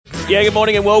Yeah, good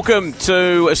morning and welcome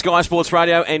to Sky Sports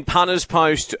Radio and Punters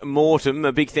Post Mortem.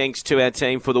 A big thanks to our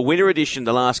team for the winter edition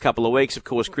the last couple of weeks. Of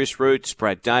course, Chris Roots,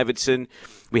 Brad Davidson.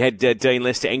 We had Dean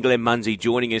Lester and Glenn Munsey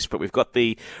joining us, but we've got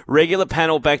the regular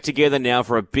panel back together now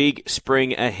for a big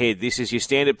spring ahead. This is your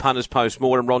standard Punters Post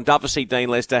Mortem. Ron Duffy, Dean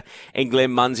Lester and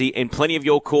Glenn Munsey, and plenty of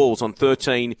your calls on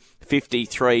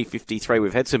 1353.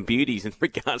 We've had some beauties in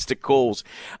regards to calls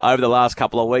over the last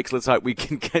couple of weeks. Let's hope we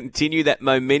can continue that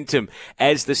momentum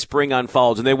as the spring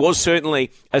unfolds. And there was certainly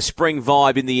a spring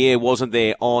vibe in the air, wasn't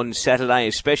there, on Saturday,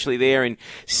 especially there in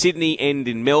Sydney and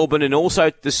in Melbourne, and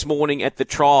also this morning at the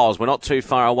trials. We're not too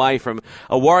far away from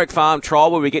a Warwick Farm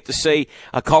trial where we get to see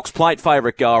a Cox Plate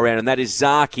favourite go around, and that is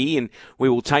Zaki, and we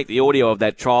will take the audio of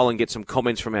that trial and get some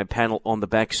comments from our panel on the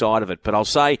backside of it. But I'll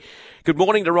say good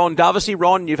morning to Ron Duffy.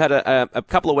 Ron, you've had a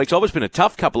couple of weeks. It's been a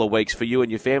tough couple of weeks for you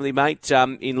and your family, mate,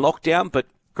 in lockdown, but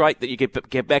great that you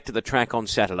get back to the track on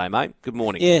Saturday, mate. Good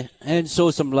morning. Yeah, and saw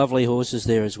some lovely horses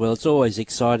there as well. It's always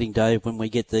exciting, Dave, when we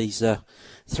get these early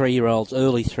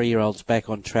 3-year-olds back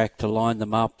on track to line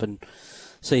them up and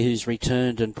see who's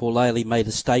returned. And Paul Ailey made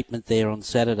a statement there on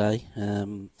Saturday.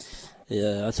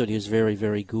 I thought he was very,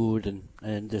 very good,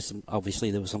 and there's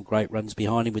obviously there were some great runs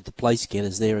behind him with the place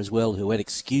getters there as well who had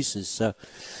excuses. So,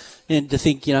 and to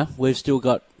think, we've still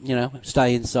got,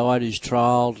 Stay Inside who's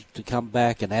trialled to come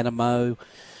back, and Animo.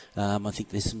 I think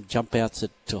there's some jump outs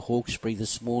to Hawkesbury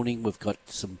this morning. We've got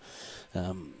some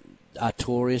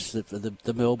Artorias,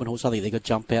 the Melbourne horse. I think they've got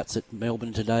jump outs at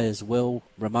Melbourne today as well.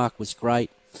 Remark was great.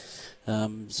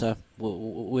 So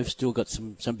we've still got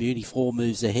some beauty. 4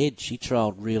 moves ahead. She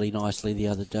trialled really nicely the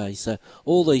other day. So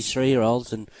all these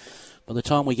 3-year-olds, and by the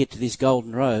time we get to this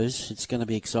Golden Rose, it's going to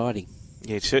be exciting.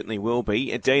 Yeah, it certainly will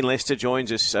be. Dean Lester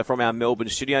joins us from our Melbourne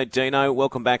studio. Dino,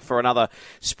 welcome back for another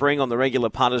spring on the regular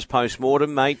Punters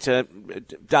Post-Mortem, mate.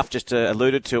 Duff just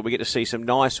alluded to it. We get to see some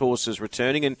nice horses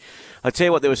returning. And I tell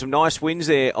you what, there were some nice wins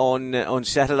there on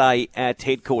Saturday at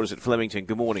headquarters at Flemington.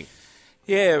 Good morning.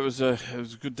 Yeah, it was a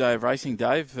good day of racing,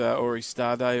 Dave. Ori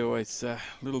Star Day, always a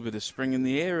little bit of spring in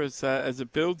the air as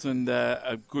it builds, and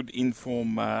a good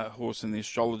in-form horse in the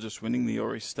Astrologist winning the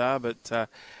Ori Star. But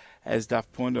as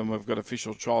Duff pointed on, we've got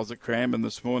official trials at Cranbourne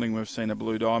this morning. We've seen a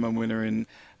Blue Diamond winner in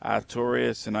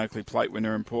Artorias, an Oakley Plate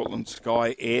winner in Portland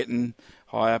Sky, Ayrton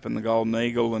high up in the Golden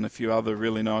Eagle, and a few other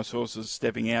really nice horses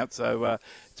stepping out. So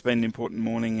it's been an important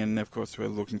morning, and of course we're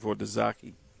looking forward to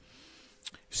Zaki.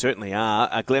 Certainly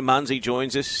are. Glenn Munsey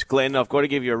joins us. Glenn, I've got to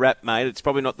give you a rap, mate. It's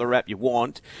probably not the rap you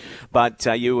want, but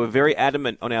you were very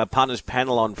adamant on our punters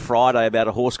panel on Friday about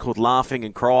a horse called Laughing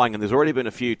and Crying, and there's already been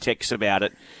a few texts about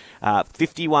it.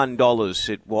 $51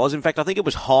 it was. In fact, I think it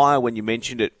was higher when you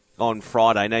mentioned it on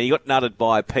Friday. Now, you got nutted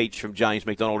by a peach from James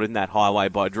McDonald in that highway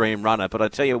by Dream Runner, but I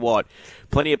tell you what,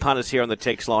 plenty of punters here on the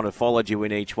text line have followed you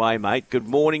in each way, mate. Good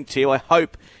morning to you. I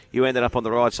hope you ended up on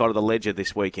the right side of the ledger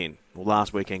this weekend, or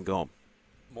last weekend gone.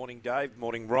 Morning, Dave.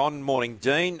 Morning, Ron. Morning,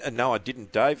 Dean. No, I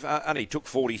didn't, Dave. Only took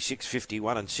 $46,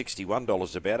 $51 and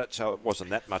 $61 about it, so it wasn't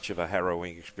that much of a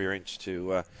harrowing experience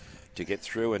to get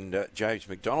through. And James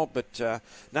McDonald, but Dave,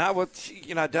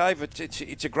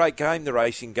 it's a great game, the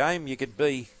racing game. You could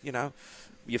be,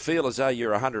 you feel as though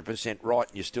you're 100% right,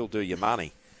 and you still do your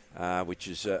money. Which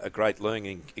is a great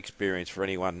learning experience for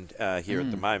anyone here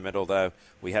at the moment, although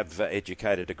we have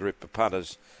educated a group of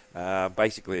punters,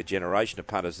 basically a generation of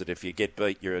punters, that if you get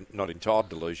beat, you're not entitled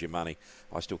to lose your money.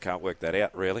 I still can't work that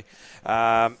out, really.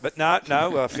 But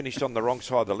no, finished on the wrong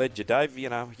side of the ledger, Dave.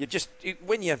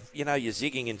 When you're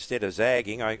zigging instead of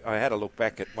zagging, I had a look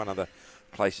back at one of the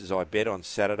places I bet on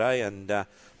Saturday, and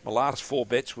my last 4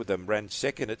 bets with them ran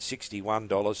second at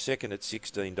 $61, second at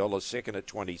 $16, second at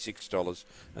 $26,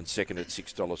 and second at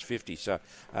 $6.50. So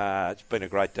it's been a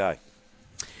great day.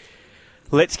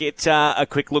 Let's get a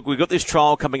quick look. We've got this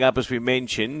trial coming up, as we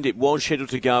mentioned. It was scheduled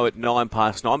to go at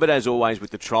 9:09, but as always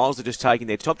with the trials, they're just taking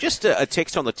their time. Just a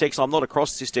text on the text. I'm not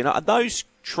across this dinner. Are those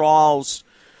trials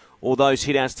or those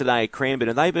hit-outs today at Cranbourne,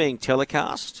 are they being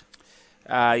telecast?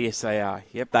 Yes, they are.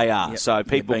 Yep, they are. Yep. So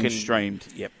people can streamed.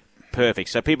 Yep. Perfect.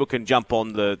 So people can jump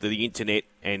on the internet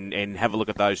and have a look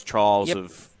at those trials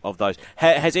of those.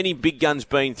 Has any big guns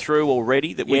been through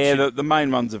already? The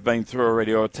main ones have been through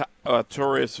already.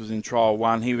 Artorias was in trial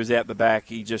 1. He was out the back.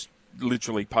 He just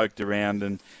literally poked around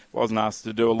and wasn't asked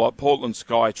to do a lot. Portland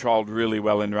Sky trialled really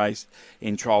well in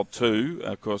trial 2.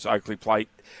 Of course, Oakley Plate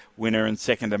winner and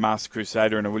second to Master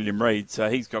Crusader and a William Reid. So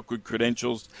he's got good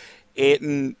credentials.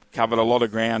 Ayrton covered a lot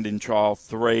of ground in trial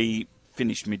 3.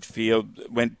 Finished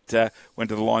midfield, went to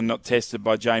the line, not tested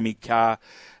by Jamie Carr.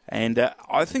 And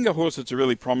I think a horse that's a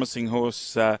really promising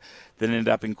horse that ended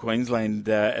up in Queensland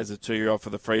as a 2-year-old for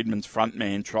the Freedman's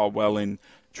Frontman, trialled well in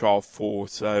Trial 4.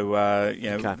 So,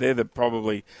 Okay. they're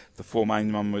probably the 4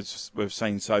 main ones we've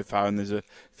seen so far, and there's a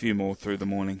few more through the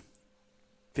morning.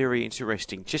 Very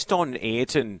interesting. Just on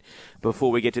Ayrton,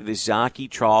 before we get to this Zaki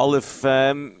trial,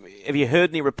 have you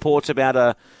heard any reports about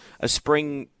a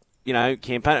spring,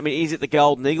 campaign? I mean, is it the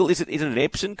Golden Eagle? Is it an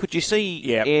Epsom? Could you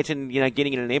see Ayrton,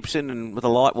 getting in an Epsom and with a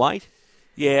lightweight?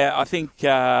 Yeah, I think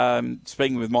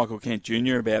speaking with Michael Kent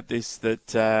Jr. about this, that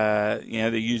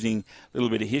they're using a little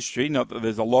bit of history. Not that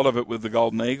there's a lot of it with the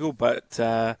Golden Eagle, but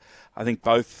I think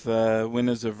both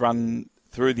winners have run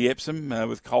through the Epsom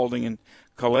with Colding and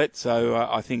Collette. So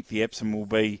I think the Epsom will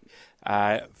be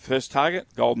first target,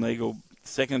 Golden Eagle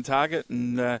second target,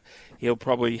 and he'll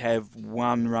probably have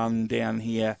one run down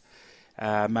here,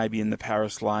 maybe in the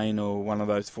Paris Lane or one of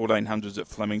those 1400s at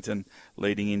Flemington,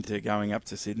 leading into going up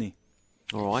to Sydney.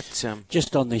 All right.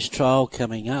 Just on this trial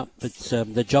coming up,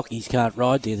 the jockeys can't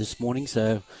ride there this morning,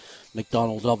 so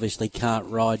McDonald obviously can't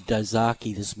ride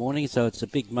Zaki this morning, so it's a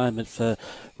big moment for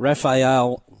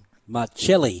Raphael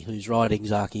Marcelli, who's riding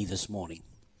Zaki this morning.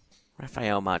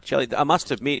 Raphael Marcelli. I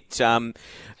must admit, and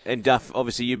Duff,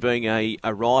 obviously you being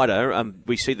a rider,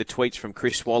 we see the tweets from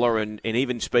Chris Waller and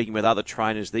even speaking with other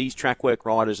trainers, these track work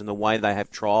riders and the way they have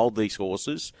trialled these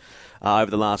horses over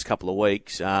the last couple of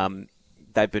weeks,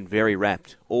 they've been very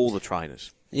rapt, all the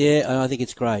trainers. Yeah, I think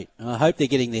it's great. I hope they're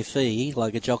getting their fee,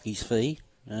 like a jockey's fee.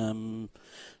 So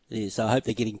I hope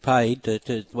they're getting paid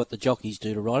to what the jockeys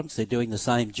do to ride them, because they're doing the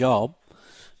same job.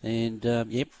 And,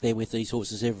 they're with these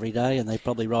horses every day, and they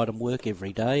probably ride them work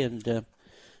every day. And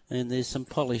there's some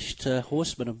polished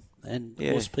horsemen and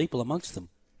horse people amongst them.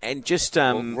 And just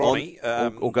Ronnie,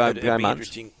 go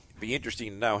be interesting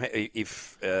to know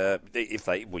if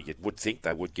they, well, you would think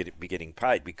they would be getting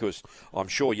paid, because I'm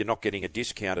sure you're not getting a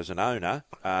discount as an owner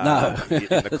No. in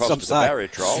the cost of the barrier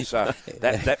trial. So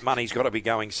that money's got to be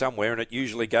going somewhere, and it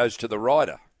usually goes to the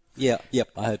rider. Yeah,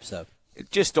 I hope so.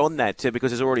 Just on that,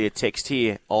 because there's already a text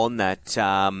here on that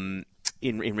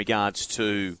in regards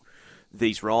to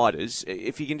these riders,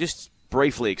 if you can just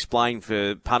briefly explain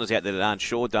for punters out there that aren't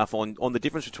sure, Duff, on the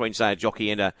difference between, say, a jockey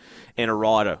and a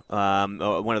rider,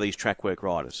 or one of these track work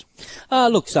riders.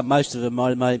 Look, most of them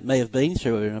may have been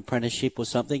through an apprenticeship or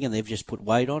something, and they've just put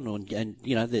weight on, and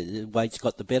the weight's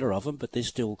got the better of them, but they're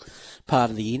still part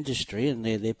of the industry, and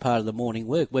they're part of the morning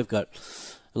work. We've got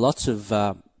lots of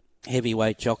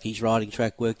heavyweight jockeys riding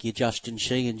track work, your Justin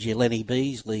Sheehan's, your Lenny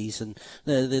Beasleys, and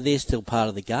they're still part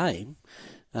of the game.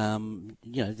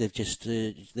 They've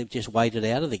just waited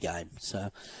out of the game. So,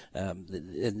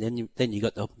 and then you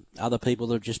got the other people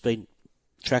that have just been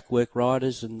track work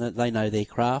riders, and they know their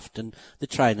craft, and the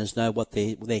trainers know what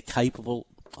they're capable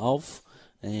of.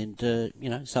 And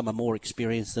some are more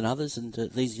experienced than others, and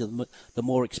these are the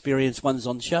more experienced ones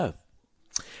on the show.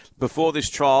 Before this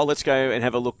trial, let's go and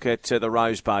have a look at the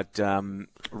Rosebud,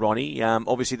 Ronnie.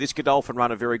 Obviously, this Godolphin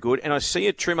runner very good, and I see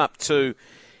a trim up to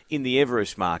in the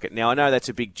Everest market. Now, I know that's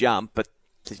a big jump, but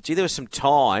gee, there was some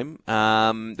time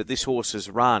that this horse has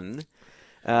run.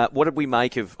 What did we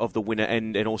make of the winner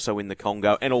and also in the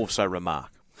Congo and also Remark?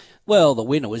 Well, the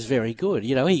winner was very good.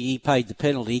 He paid the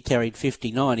penalty, he carried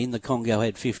 59, in the Congo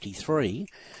had 53.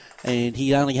 And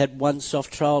he only had one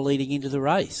soft trial leading into the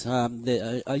race.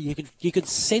 You could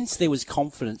sense there was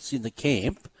confidence in the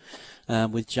camp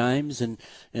with James and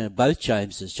both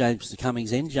Jameses, James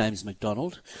Cummings and James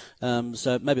McDonald.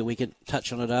 So maybe we can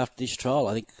touch on it after this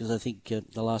trial, because I think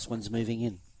the last one's moving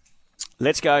in.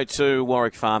 Let's go to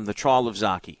Warwick Farm, the trial of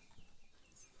Zaki.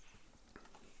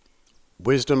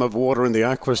 Wisdom of Water in the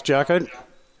Aquas jacket.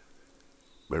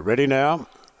 We're ready now.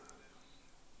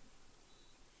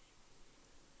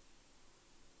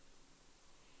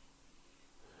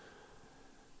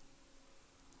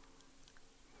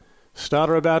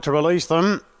 Starter about to release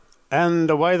them, and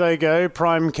away they go.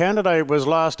 Prime Candidate was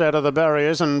last out of the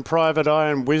barriers, and Private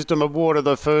Eye and Wisdom of Water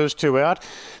the first two out.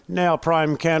 Now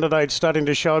Prime Candidate starting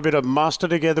to show a bit of muster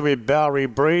together with Bowery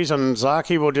Breeze, and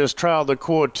Zaki will just trail the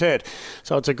quartet.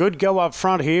 So it's a good go up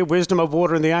front here. Wisdom of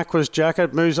Water in the Aquas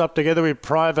jacket moves up together with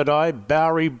Private Eye,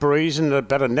 Bowery Breeze, and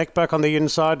about a neck back on the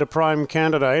inside to Prime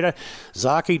Candidate.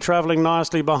 Zaki travelling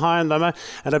nicely behind them,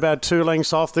 and about 2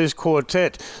 lengths off this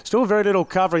quartet. Still very little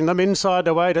covering them. Inside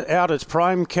to 8 out, it's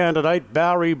Prime Candidate Candidate,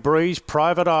 Bowery Breeze,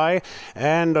 Private Eye,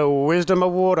 and Wisdom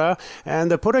of Water. And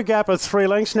they put a gap of 3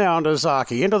 lengths now under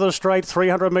Zaki. Into the straight,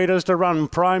 300 metres to run.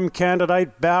 Prime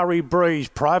Candidate, Bowery Breeze,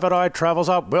 Private Eye travels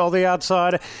up well the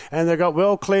outside, and they got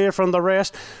well clear from the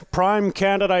rest. Prime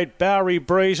Candidate, Bowery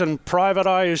Breeze, and Private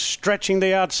Eye is stretching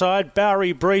the outside.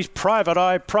 Bowery Breeze, Private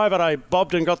Eye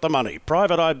bobbed and got the money.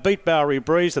 Private Eye beat Bowery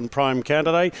Breeze and Prime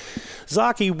Candidate.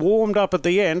 Zaki warmed up at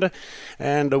the end,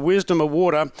 and Wisdom of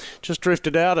Water just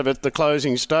drifted out of it the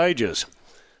closing stages.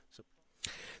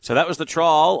 So that was the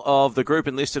trial of the group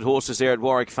enlisted horses there at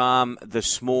Warwick Farm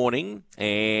this morning,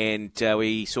 and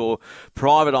we saw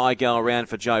Private Eye go around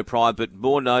for Joe Pride, but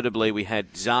more notably we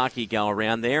had Zaki go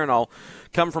around there, and I'll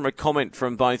come from a comment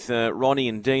from both Ronnie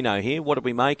and Dino here. What did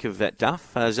we make of that,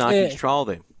 Duff, Zaki's trial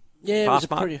there? Yeah, it was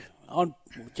pretty on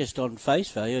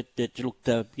face value. It looked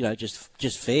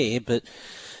just fair, but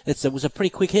it was a pretty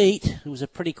quick heat. It was a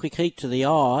pretty quick heat to the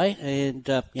eye, and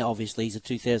obviously he's a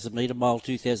 2,000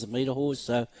 metre horse,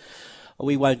 so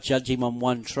we won't judge him on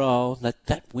one trial.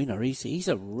 That winner, he's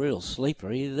a real sleeper.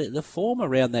 The form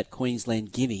around that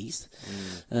Queensland Guineas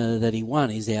that he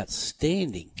won is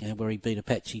outstanding, where he beat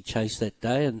Apache Chase that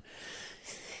day, and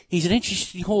he's an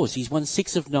interesting horse. He's won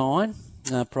 6 of 9.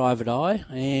 Private Eye,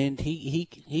 and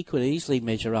he could easily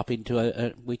measure up into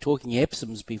we're talking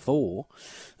Epsoms before,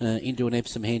 into an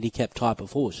Epsom handicap type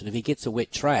of horse. And if he gets a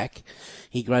wet track,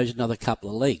 he grows another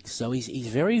couple of legs. So he's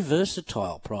very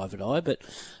versatile, Private Eye. But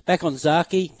back on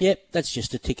Zaki, that's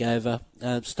just a tick over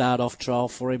start off trial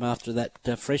for him after that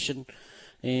freshen,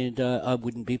 and I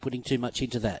wouldn't be putting too much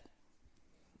into that.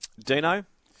 Dino?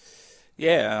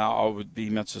 Yeah, I would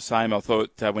be much the same. I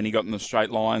thought when he got in the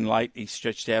straight line late, he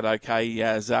stretched out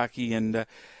okay, Zaki, and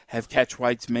have catch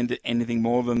weights meant anything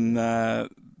more than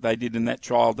they did in that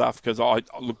trial, Duff, because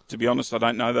to be honest, I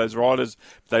don't know those riders.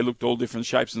 They looked all different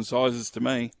shapes and sizes to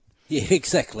me. Yeah,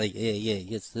 exactly. Yeah.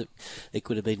 Yes, it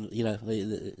could have been.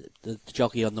 The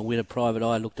jockey on the winner, Private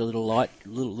Eye, looked a little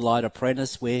light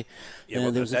apprentice. Where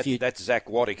there was a few. That's Zach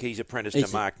Waddick. He's apprentice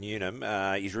to Mark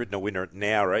Newnham. He's ridden a winner at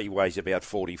Nowra. He weighs about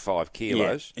 45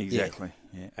 kilos. Yeah, exactly.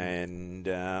 Yeah. And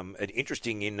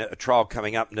interesting in a trial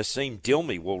coming up, Nassim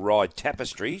Dilmi will ride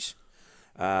Tapestries.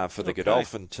 For the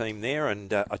Godolphin team there,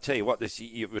 and I tell you what,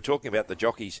 you were talking about the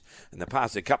jockeys in the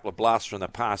past. A couple of blasts from the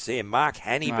past there. Mark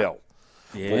Hannibal.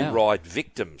 Will ride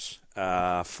Victims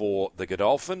for the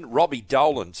Godolphin. Robbie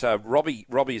Dolan. So Robbie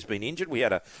has been injured. We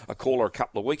had a caller a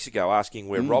couple of weeks ago asking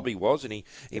where Robbie was, and he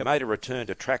made a return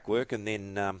to track work, and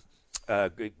then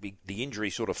the injury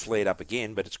sort of flared up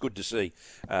again. But it's good to see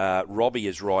Robbie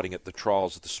is riding at the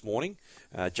trials this morning.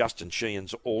 Justin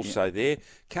Sheehan's also there.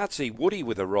 Can't see Woody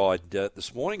with a ride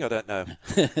this morning. I don't know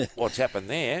what's happened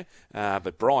there.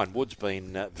 But Brian Wood's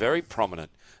been very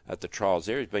prominent at the trials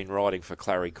there. He's been riding for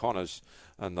Clary Connors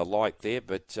and the like there,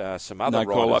 but some other riders...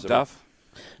 No call-up, Duff?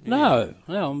 No,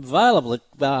 I'm available at,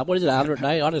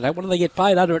 180? I don't know. What do they get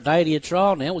paid? 180 a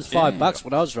trial now? It was $5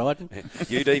 when I was riding.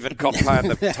 You'd even cop paying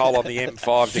the toll on the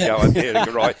M5 to go in there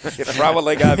to ride. You throw a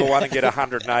leg over one and get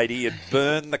 180, you'd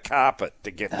burn the carpet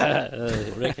to get there. I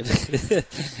reckon.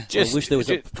 I wish there was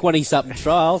a 20-something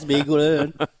trials, be a good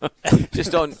earn.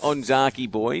 Just on Zaki,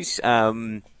 boys,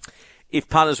 if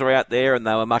punters were out there and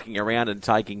they were mucking around and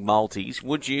taking multis,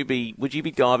 would you be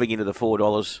diving into the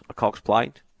 $4 a Cox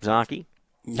Plate, Zaki?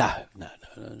 No.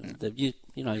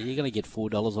 You're going to get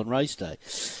 $4 on race day.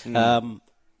 No,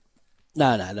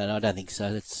 I don't think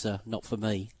so. That's not for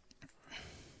me.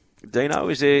 Dino,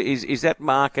 is that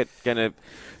market going to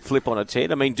flip on its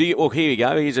head? I mean, here you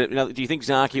go. Do you think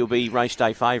Zaki will be race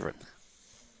day favourite?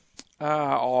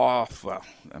 Well,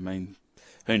 I mean,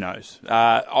 who knows?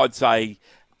 I'd say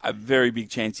a very big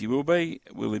chance he will be.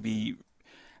 Will he be?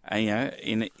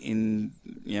 In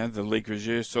the Ligue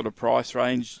Reserve sort of price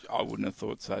range, I wouldn't have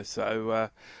thought so. So,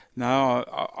 no,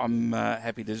 I'm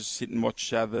happy to just sit and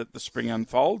watch the spring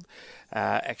unfold.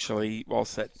 Actually,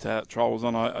 whilst that trial was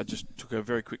on, I just took a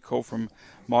very quick call from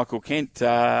Michael Kent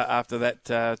after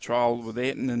that trial with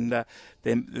Ayrton, and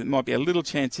there might be a little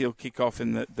chance he'll kick off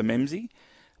in the Memsie,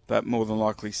 but more than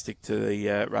likely stick to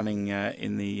the running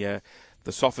in the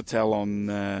Sofitel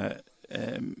on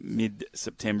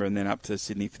mid-September, and then up to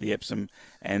Sydney for the Epsom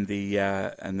and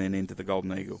then into the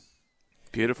Golden Eagle.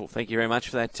 Beautiful. Thank you very much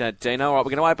for that, Dino. All right,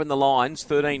 we're going to open the lines.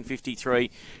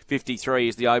 1353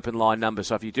 is the open line number.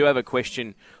 So if you do have a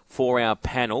question for our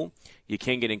panel, you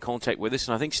can get in contact with us.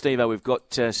 And I think, Steve-O, we've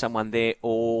got someone there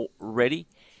already.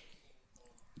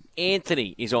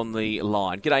 Anthony is on the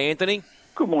line. G'day, Anthony.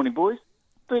 Good morning, boys.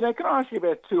 Dino, can I ask you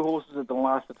about two horses at the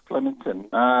last at Flemington?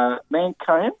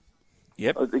 Mancoyan.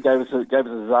 Yep. It gave us a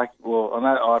Zaki. Well,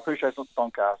 I appreciate it's not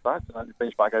Doncaster. It's been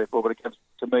benchmark 84, but it gives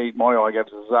to me, my eye goes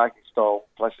to Zaki style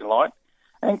flashing light.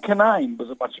 And Canaan was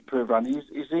a much improved run. He's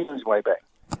on his way back.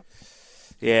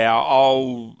 Yeah,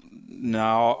 I'm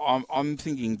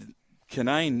thinking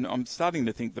Canaan. I'm starting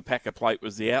to think the Packer Plate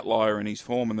was the outlier in his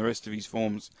form, and the rest of his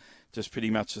form's just pretty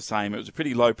much the same. It was a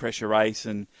pretty low pressure race,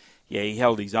 and yeah, he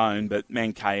held his own. But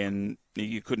Mankayan,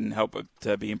 you couldn't help but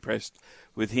be impressed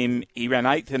with him. He ran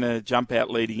 8th in a jump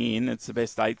out leading in. It's the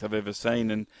best 8th I've ever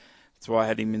seen, and that's why I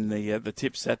had him in the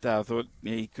tips that day. I thought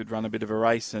he could run a bit of a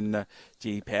race, and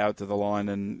he powered to the line.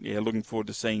 And yeah, looking forward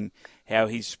to seeing how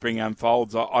his spring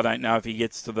unfolds. I don't know if he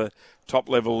gets to the top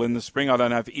level in the spring. I don't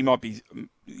know if he might be.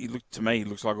 He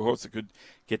looks like a horse that could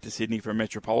get to Sydney for a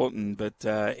Metropolitan, but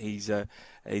he's a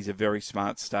very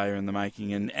smart stayer in the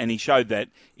making, and he showed that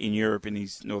in Europe in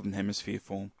his Northern Hemisphere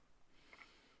form.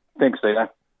 Thanks,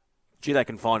 Dino. Gee, they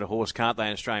can find a horse, can't they,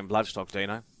 in Australian bloodstock,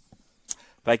 Dino?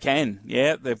 They can,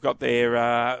 yeah. They've got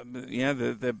their,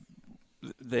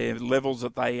 their levels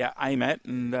that they aim at,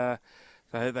 and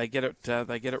they get it.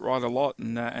 They get it right a lot,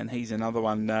 and he's another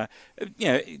one.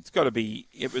 It's got to be.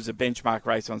 It was a benchmark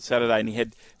race on Saturday, and he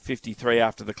had 53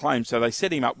 after the claim, so they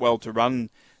set him up well to run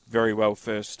very well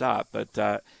first start.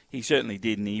 But he certainly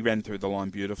did, and he ran through the line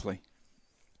beautifully.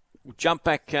 We'll jump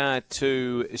back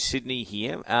to Sydney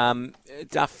here.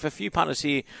 Duff, a few punters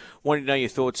here wanting to know your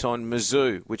thoughts on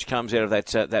Mizzou, which comes out of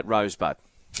that Rosebud.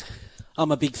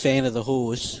 I'm a big fan of the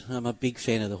horse.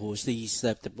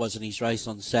 That wasn't his race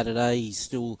on Saturday. He's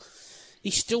still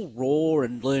raw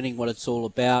and learning what it's all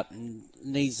about, and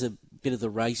needs a bit of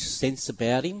the race sense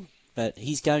about him. But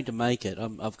he's going to make it.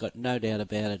 I've got no doubt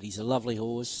about it. He's a lovely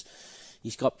horse.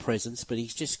 He's got presence, but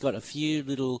he's just got a few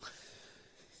little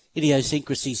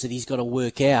idiosyncrasies that he's got to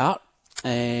work out,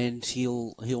 and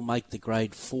he'll make the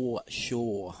grade for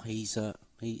sure. He's a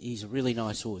really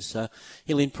nice horse, so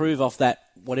he'll improve off that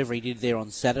whatever he did there on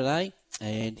Saturday,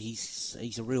 and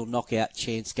he's a real knockout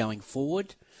chance going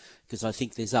forward, because I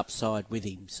think there's upside with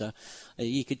him. So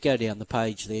you could go down the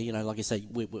page there, like I say,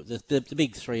 the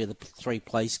big three of the three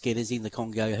place getters in the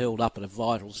Congo held up at a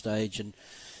vital stage and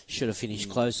should have finished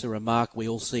closer. Remark, we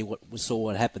all saw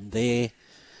what happened there.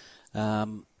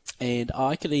 And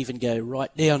I could even go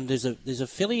right down. There's a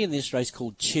filly in this race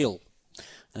called Chill,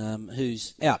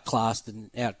 who's outclassed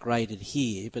and outgraded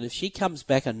here. But if she comes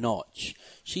back a notch,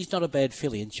 she's not a bad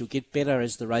filly, and she'll get better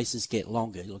as the races get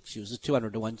longer. Look, she was a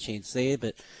 200-1 chance there,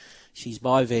 but she's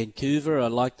by Vancouver. I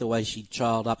like the way she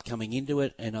trialled up coming into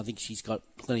it, and I think she's got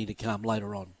plenty to come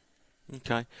later on.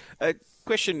 Okay.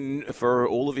 Question for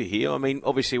all of you here. I mean,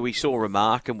 obviously we saw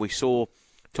Remark and we saw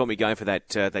Tommy going for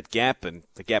that gap, and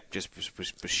the gap just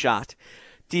was shut.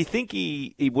 Do you think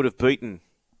he would have beaten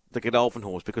the Godolphin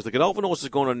horse? Because the Godolphin horse has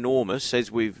gone enormous, as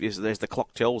the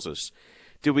clock tells us.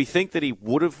 Do we think that he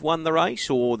would have won the race,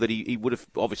 or that he would have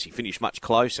obviously finished much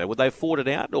closer? Would they have fought it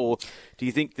out, or do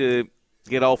you think the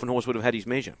Godolphin horse would have had his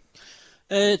measure?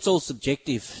 It's all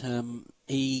subjective.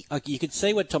 You could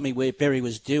see what Tommy Berry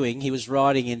was doing. He was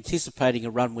riding, anticipating a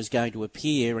run was going to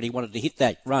appear, and he wanted to hit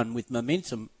that run with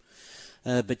momentum.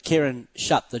 But Kieran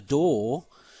shut the door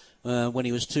when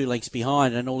he was 2 lengths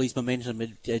behind, and all his momentum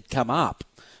had come up.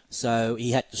 So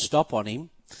he had to stop on him.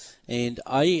 And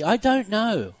I don't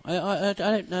know. I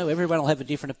don't know. Everyone will have a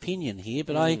different opinion here,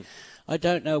 but I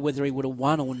don't know whether he would have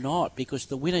won or not, because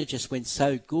the winner just went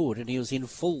so good, and he was in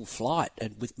full flight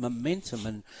and with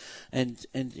momentum, and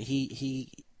he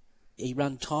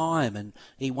ran time, and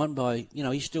he won by,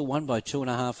 he still won by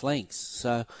 2.5 lengths.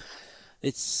 So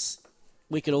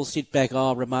we could all sit back,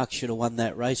 Remark should have won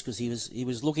that race, because he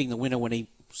was looking the winner when he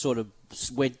sort of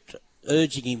went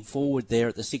urging him forward there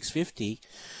at the 650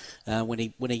 when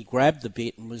he grabbed the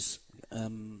bit and was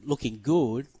looking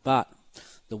good. But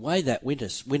the way that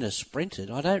winner sprinted,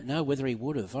 I don't know whether he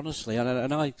would have, honestly.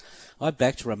 And I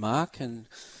backed Remark, and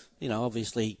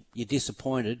obviously you're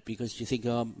disappointed because you think,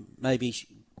 maybe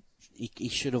he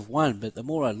should have won. But the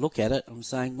more I look at it, I'm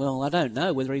saying, well, I don't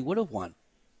know whether he would have won.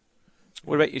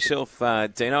 What about yourself,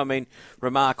 Dino? I mean,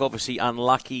 Remark obviously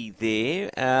unlucky there.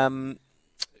 How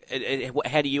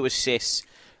do you assess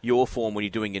your form when you're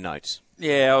doing your notes?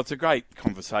 Yeah, well, it's a great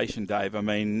conversation, Dave. I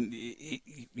mean,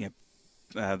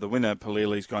 the winner,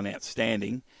 Palili's gone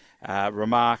outstanding.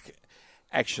 Remark,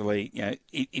 actually,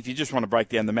 if you just want to break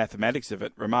down the mathematics of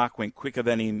it, Remark went quicker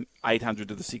than him 800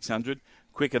 to the 600,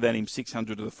 quicker than him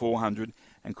 600 to the 400,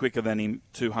 and quicker than him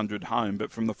 200 home.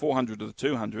 But from the 400 to the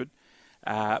 200,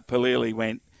 Palili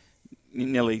went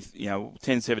nearly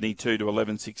 1072 to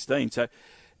 1116. So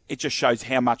it just shows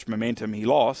how much momentum he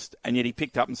lost, and yet he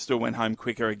picked up and still went home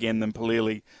quicker again than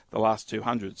Palili the last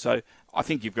 200. So I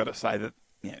think you've got to say that,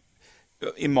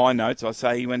 in my notes, I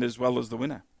say he went as well as the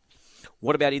winner.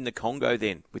 What about in the Congo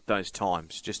then with those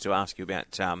times? Just to ask you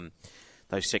about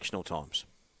those sectional times.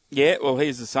 Yeah, well,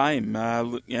 he's the same.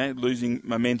 Losing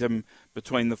momentum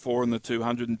between the 4 and the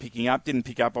 200 and picking up. Didn't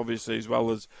pick up, obviously, as well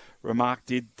as Remark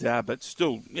did, but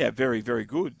still, very, very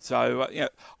good. So,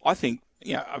 I think,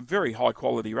 a very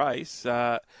high-quality race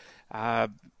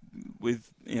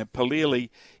with Palili.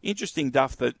 Interesting,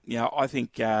 Duff, that, I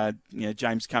think,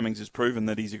 James Cummings has proven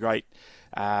that he's a great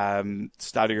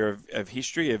studier of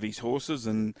history of his horses,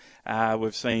 and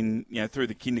we've seen, through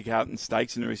the kindergarten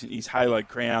stakes in recent years, Halo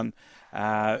Crown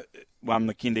won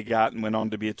the kindergarten, went on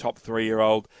to be a top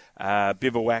 3-year-old.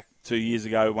 Bivouac 2 years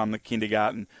ago won the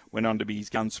kindergarten, went on to be his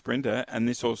gun sprinter, and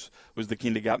this horse was the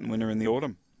kindergarten winner in the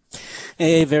autumn.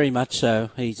 Yeah, very much so.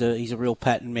 He's a real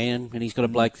pattern man, and he's got a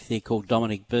bloke there called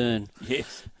Dominic Byrne,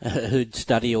 yes, who'd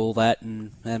study all that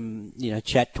and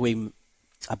chat to him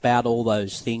about all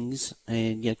those things.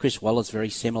 And Chris Waller's very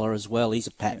similar as well. He's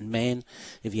a pattern man.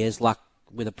 If he has luck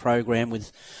with a program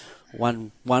with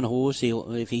one horse,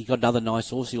 if he got another nice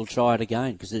horse, he'll try it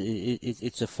again, because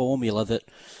it's a formula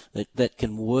that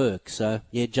can work. So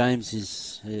James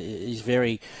is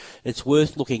very. It's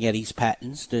worth looking at his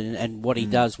patterns and what he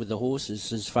does with the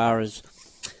horses, as far as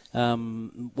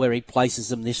where he places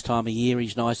them this time of year.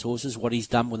 His nice horses, what he's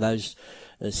done with those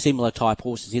similar type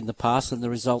horses in the past, and the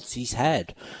results he's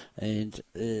had. And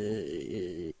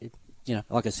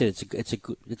like I said,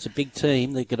 it's a big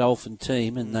team, the Godolphin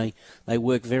team, and they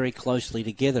work very closely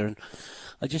together. And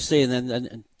I just see,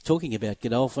 and talking about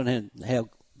Godolphin and how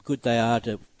good they are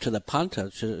to the punter.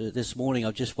 This morning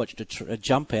I just watched a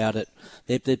jump out at.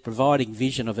 They're providing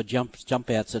vision of a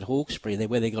jump outs at Hawkesbury.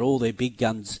 Where they got all their big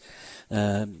guns.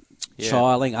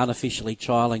 Unofficially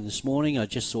trialling this morning. I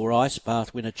just saw Ice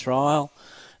Bath win a trial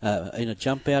in a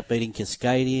jump out, beating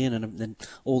Cascadian, and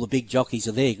all the big jockeys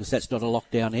are there, because that's not a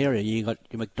lockdown area. You got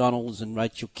your McDonald's and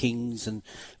Rachel Kings, and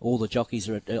all the jockeys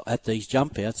are at these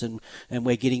jump outs, and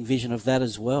we're getting vision of that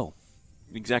as well.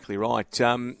 Exactly right.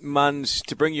 Muns,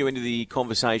 to bring you into the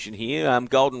conversation here,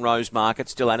 Golden Rose Market,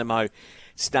 still Animo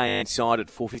staying inside at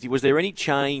 $4.50. Was there any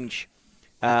change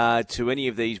to any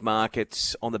of these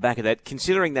markets on the back of that,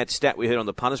 considering that stat we heard on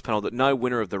the punters panel that no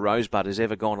winner of the Rosebud has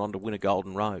ever gone on to win a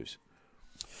Golden Rose?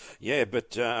 Yeah, but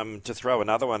to throw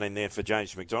another one in there for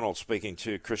James McDonald, speaking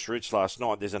to Chris Rich last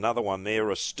night, there's another one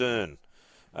there. Astern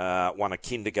won a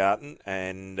kindergarten,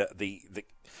 and the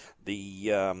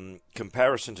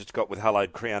comparisons it's got with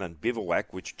Hallowed Crown and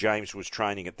Bivouac, which James was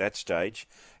training at that stage.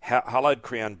 Hallowed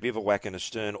Crown, Bivouac and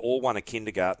Astern all won a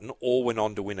kindergarten, all went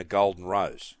on to win a Golden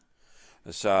Rose.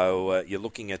 So you're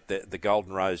looking at the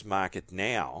Golden Rose market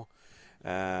now,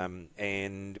 and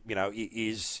they've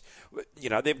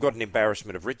got an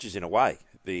embarrassment of riches in a way.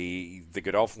 The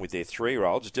Godolphin with their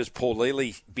 3-year-olds. Does Paul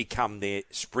Lely become their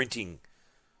sprinting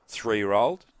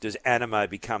 3-year-old? Does Animo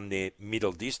become their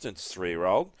middle distance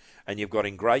 3-year-old? And you've got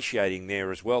Ingratiating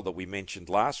there as well that we mentioned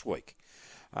last week.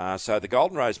 So the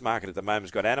Golden Rose market at the moment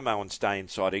has got Animo and Stay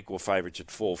Inside equal favourites at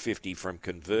 $4.50 from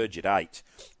Converge at $8.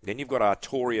 Then you've got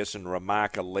Artorias and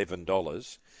Remark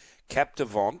 $11.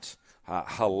 Captivant,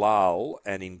 Halal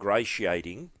and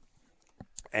Ingratiating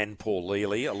and Paul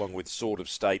Lely, along with Sword of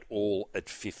State, all at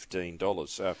 $15.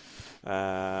 So,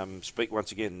 speak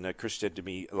once again, Chris said to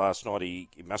me last night, he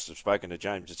must have spoken to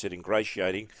James and said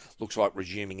Ingratiating looks like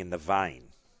resuming in the vein.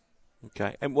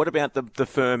 Okay, and what about the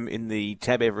firm in the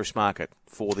Tab Everest market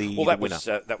for the winner?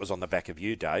 That was on the back of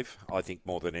you, Dave, I think,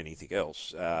 more than anything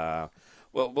else.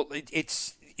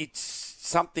 It's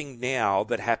something now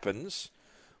that happens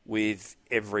with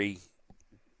every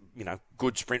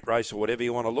good sprint race or whatever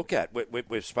you want to look at.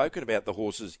 We've spoken about the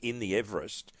horses in the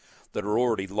Everest that are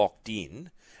already locked in,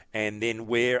 and then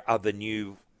where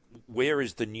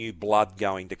is the new blood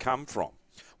going to come from?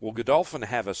 Well, Godolphin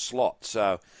have a slot.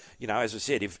 So, as I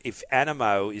said, if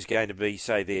Animo is going to be,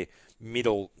 say, their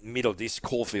middle disc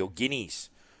Caulfield Guineas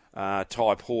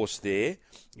type horse there,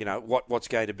 what's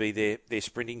going to be their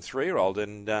sprinting 3-year-old?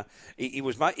 And he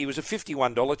was a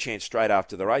 $51 chance straight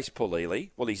after the race, Paul Ely.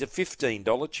 Well, he's a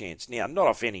 $15 chance now, not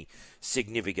off any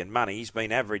significant money. He's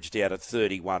been averaged out at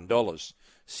 $31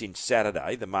 since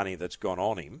Saturday, the money that's gone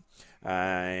on him.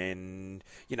 And,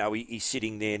 he's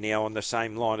sitting there now on the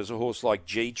same line as a horse like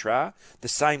G-Tra, the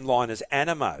same line as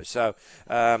Animo. So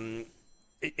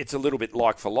it's a little bit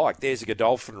like for like. There's a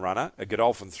Godolphin runner, a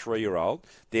Godolphin 3-year-old.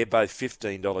 They're both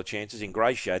 $15 chances.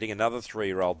 Ingratiating, another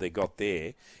 3-year-old they got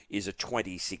there, is a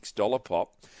 $26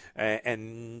 pop.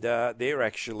 And they're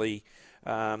actually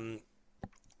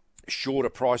shorter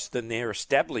price than their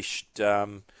established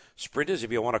sprinters,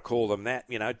 if you want to call them that,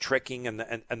 Trekking and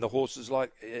the horses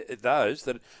like those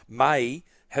that may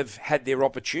have had their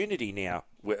opportunity now.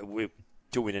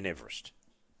 to win an Everest.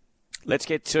 Let's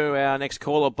get to our next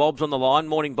caller. Bob's on the line.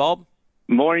 Morning, Bob.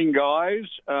 Morning, guys.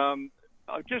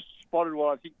 I just spotted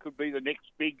what I think could be the next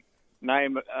big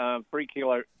name 3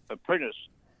 kilo apprentice.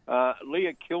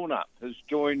 Leah Kilner has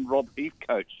joined Rob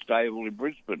Heathcote's stable in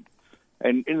Brisbane.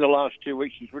 And in the last 2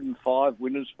 weeks, she's ridden 5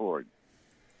 winners for him.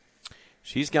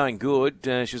 She's going good.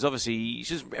 She's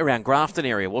around Grafton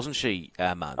area, wasn't she,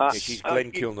 Mum? She's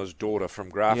Glenn Kilner's daughter from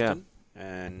Grafton. Yeah.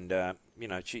 And,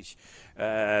 she's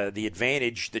the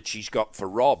advantage that she's got for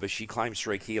Rob is she claims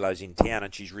 3 kilos in town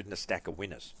and she's ridden a stack of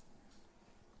winners.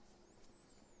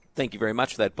 Thank you very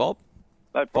much for that, Bob.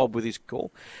 No, Bob with his call.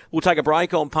 We'll take a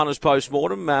break on Punters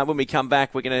Postmortem. When we come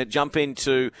back, we're going to jump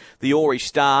into the Ori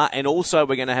Star, and also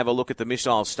we're going to have a look at the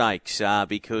Missile Stakes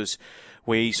because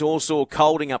we saw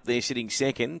Colding up there sitting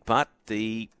second, but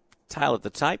the tail of the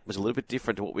tape was a little bit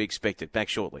different to what we expected. Back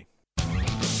shortly.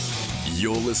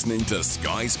 You're listening to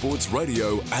Sky Sports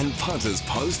Radio and Punters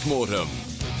Postmortem.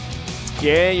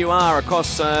 Yeah, you are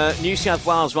across New South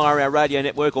Wales via our radio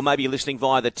network, or maybe you're listening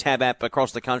via the Tab app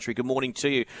across the country. Good morning to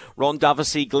you. Ron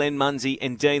Dufficy, Glenn Munsey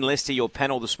and Dean Lester, your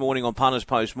panel this morning on Punters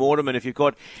Postmortem. And if you've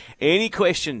got any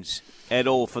questions at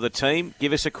all for the team,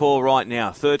 give us a call right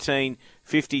now. 13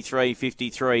 53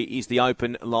 53 is the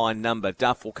open line number.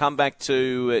 Duff, will come back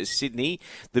to Sydney.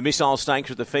 The Missile Stakes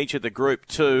was the feature of the Group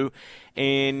 2.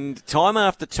 And time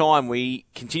after time, we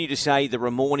continue to say the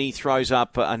Ramornie throws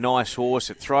up a nice horse.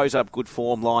 It throws up good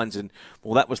form lines, and,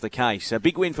 well, that was the case. A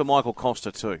big win for Michael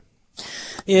Costa too.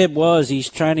 Yeah, it was. He's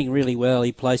training really well.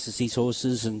 He places his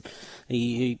horses, and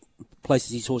he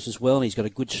places his horses well, and he's got a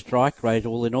good strike rate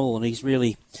all in all, and he's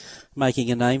really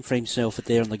making a name for himself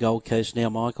there on the Gold Coast now,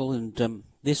 Michael. And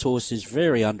this horse is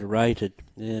very underrated.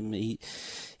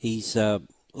 He's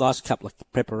last couple of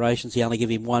preparations, he only gave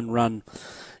him 1 run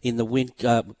in the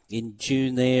in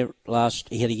June there.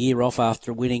 He had a year off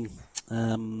after winning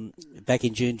back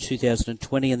in June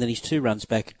 2020, and then his 2 runs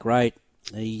back at Great.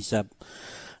 He's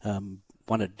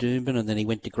won at Doomben, and then he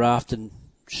went to Grafton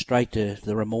straight to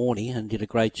the Ramornie and did a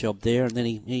great job there. And then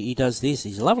he does this.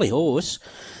 He's a lovely horse,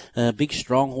 big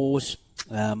strong horse.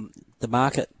 The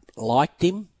market liked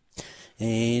him,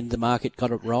 and the market got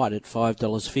it right at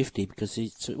 $5.50 because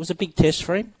it was a big test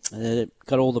for him.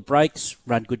 Got all the breaks,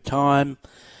 run good time.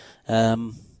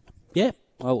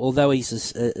 Although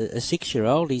he's a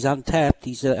 6-year-old, he's untapped.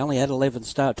 He's only had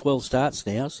 12 starts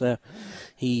now, so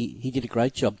he did a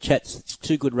great job. Chat's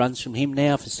 2 good runs from him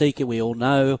now. Fasika, we all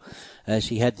know,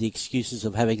 she had the excuses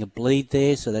of having a bleed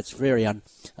there, so that's very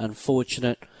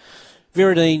unfortunate.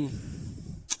 Viridine,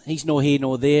 he's nor here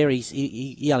nor there.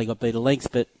 He only got beat a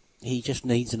length, but he just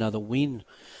needs another win.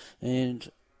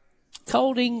 And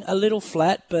Colding, a little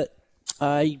flat, but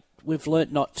we've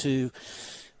learnt not to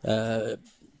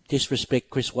disrespect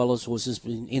Chris Waller's horses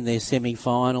in their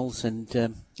semi-finals, and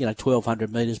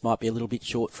 1,200 metres might be a little bit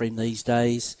short for him these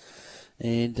days,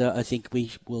 and I think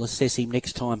we will assess him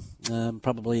next time.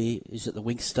 Probably is it the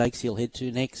Winx Stakes he'll head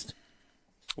to next.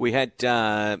 We had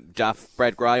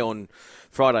Brad Gray on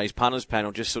Friday's punters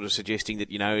panel just sort of suggesting that,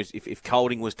 if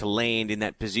Colding was to land in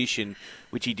that position,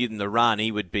 which he did in the run,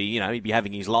 he would be, he'd be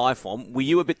having his life on. Were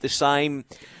you a bit the same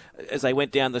as they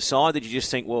went down the side? Did you just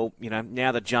think, well,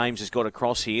 now that James has got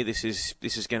across here, this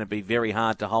is going to be very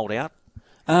hard to hold out?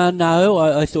 No,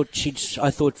 I thought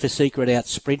Fasika would out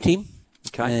sprint him.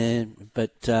 Okay,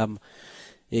 but like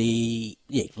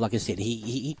I said,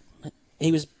 he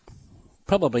was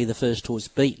probably the first horse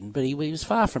beaten, but he was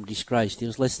far from disgraced. He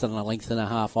was less than a length and a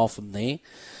half off him there.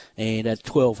 And at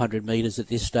 1,200 metres at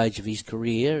this stage of his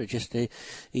career,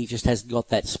 he just hasn't got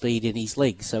that speed in his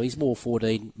legs. So he's more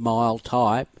 14-mile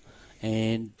type,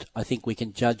 and I think we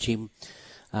can judge him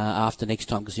after next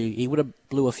time, because he would have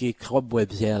blew a few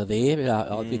cobwebs out of there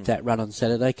with that run on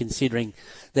Saturday, considering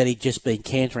that he'd just been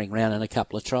cantering around in a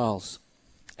couple of trials.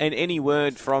 And any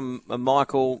word from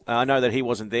Michael? I know that he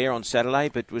wasn't there on Saturday,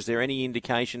 but was there any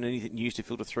indication, anything used to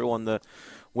filter through on the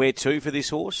where to for this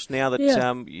horse now that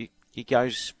he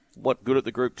goes good at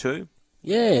the Group 2?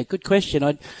 Yeah, good question.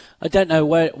 I don't know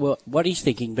what he's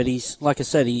thinking, but he's, like I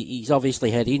said, he's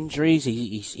obviously had injuries.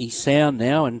 He's sound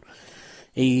now, and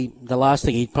the last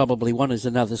thing he'd probably want is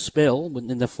another spell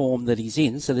in the form that he's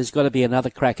in. So there's got to be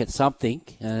another crack at something,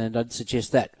 and I'd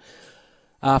suggest that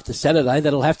after Saturday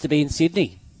that'll have to be in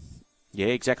Sydney. Yeah,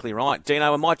 exactly right.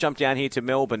 Dino, I might jump down here to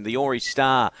Melbourne, the Ori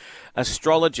Star.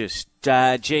 Astrologist.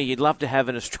 You'd love to have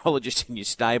an astrologist in your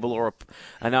stable or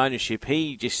an ownership.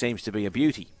 He just seems to be a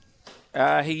beauty.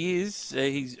 He is.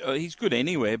 He's good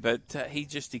anywhere, but he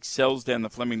just excels down the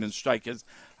Flemington Straight.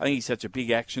 I think he's such a big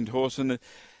actioned horse, and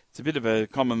it's a bit of a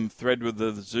common thread with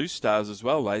the Zeus Stars as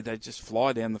well. They just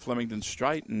fly down the Flemington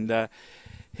Straight, and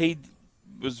he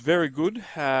was very good.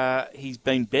 He's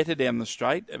been better down the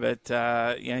straight, but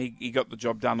he got the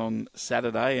job done on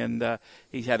Saturday, and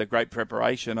he's had a great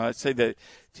preparation. I see the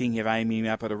thing of aiming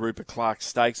up at a Rupert Clark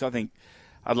Stakes. I think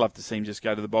I'd love to see him just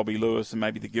go to the Bobby Lewis and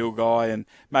maybe the Gill Guy, and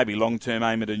maybe long-term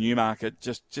aim at a Newmarket.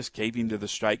 Just keep him to the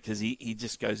straight because he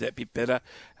just goes that bit better.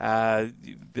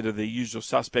 Bit of the usual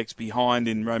suspects behind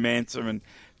in Romancer and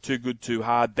Too Good, Too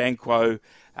Hard. Banquo,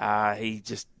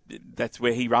 that's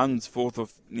where he runs, fourth or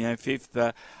fifth.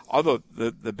 I thought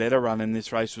the better run in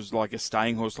this race was like a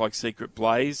staying horse like Secret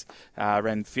Blaze,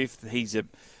 ran fifth. He's a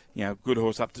good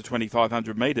horse up to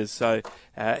 2,500 metres, so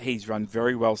he's run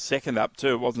very well. Second up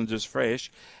too, it wasn't just fresh.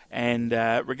 And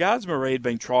Regards Marie had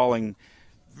been trialling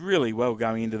really well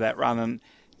going into that run, and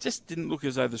just didn't look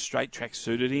as though the straight track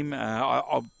suited him.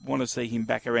 I want to see him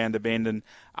back around a bend and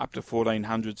up to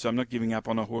 1,400, so I'm not giving up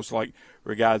on a horse like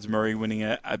Regards Marie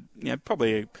winning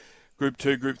probably a Group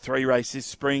 2, Group 3 race this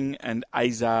spring. And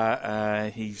Azar,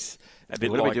 he's a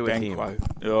bit like Banquo.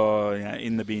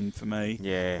 In the bin for me.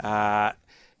 Yeah.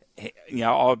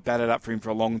 I batted up for him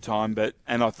for a long time,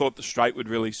 and I thought the straight would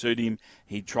really suit him.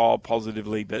 He trialled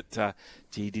positively, but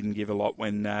he didn't give a lot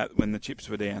when the chips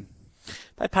were down.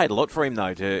 They paid a lot for him, though,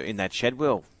 in that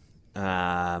Shadwell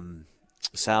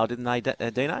sale, didn't they,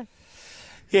 Dino?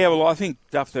 Yeah, well, I think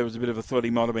Duff, there was a bit of a thought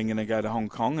he might have been going to go to Hong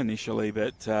Kong initially,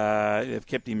 but they've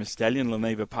kept him a stallion.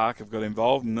 Leneva Park have got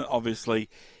involved, and obviously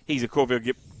he's a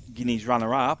Corville Guineas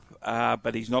runner-up,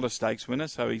 but he's not a stakes winner,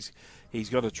 so he's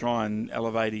got to try and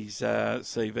elevate his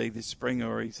CV this spring,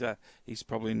 or he's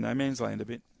probably in no man's land a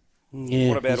bit. Yeah.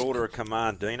 What about Order of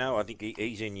Command, Dino? I think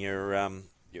he's in your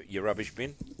rubbish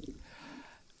bin.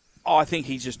 I think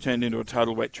he's just turned into a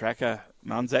total wet tracker,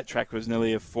 Muns. That track was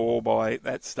nearly a 4 by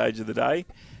that stage of the day,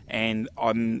 and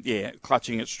I'm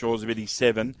clutching at straws a bit. He's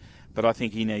 7, but I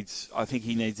think he needs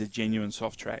a genuine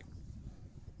soft track.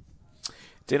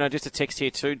 Dino, just a text here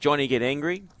too. Johnny get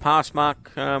angry. Pass mark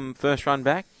first run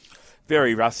back.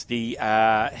 Very rusty.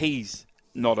 He's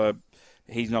not a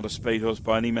speed horse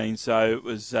by any means, so it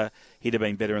was he'd have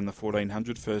been better in the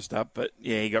 1,400 first up, but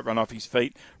he got run off his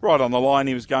feet. Right on the line,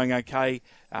 he was going okay.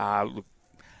 Look,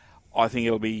 I think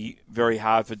it'll be very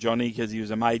hard for Johnny because he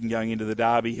was a maiden going into the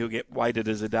Derby. He'll get weighted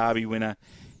as a Derby winner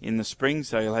in the spring,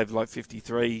 so he'll have like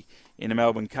 53 in a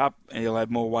Melbourne Cup, and he'll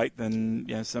have more weight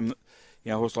than some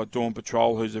a horse like Dawn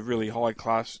Patrol, who's a really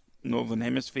high-class Northern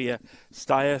Hemisphere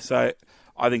stayer. So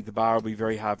I think the bar will be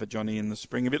very hard for Johnny in the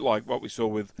spring, a bit like what we saw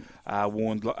with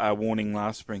Warning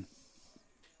last spring.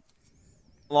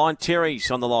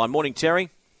 Terry's on the line. Morning, Terry.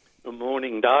 Good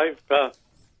morning, Dave. How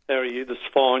are you this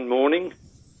fine morning?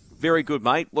 Very good,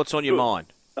 mate. What's on your mind?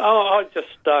 Oh, I just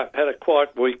had a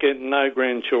quiet weekend, no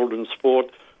grandchildren's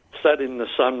sport, sat in the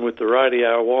sun with the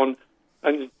radio on,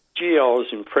 and gee, I was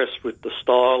impressed with the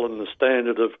style and the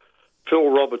standard of Phil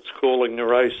Roberts calling the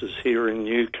races here in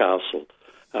Newcastle.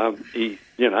 He,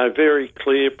 very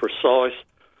clear, precise.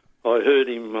 I heard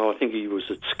him, I think he was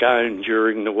at Scone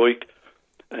during the week,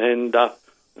 and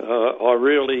I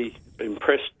really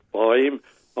impressed by him.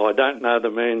 I don't know the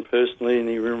man personally, and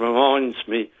he reminds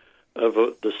me of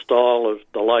the style of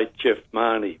the late Jeff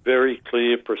Marnie. Very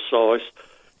clear, precise,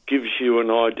 gives you an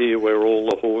idea where all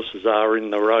the horses are in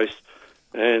the race.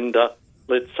 And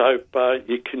let's hope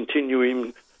you continue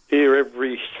him here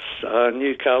every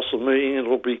Newcastle meeting.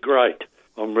 It'll be great.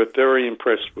 I'm very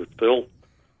impressed with Phil.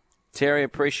 Terry,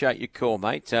 appreciate your call,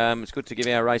 mate. It's good to give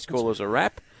our race callers a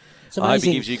rap. I hope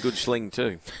he gives you a good sling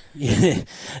too. Yeah,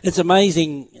 it's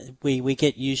amazing. We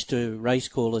get used to race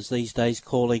callers these days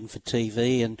calling for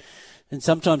TV, and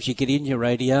sometimes you get in your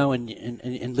radio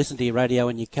and listen to your radio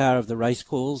in your car of the race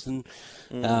calls, and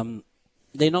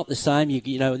they're not the same.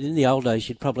 You know, in the old days,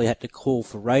 you'd probably have to call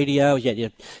for radio.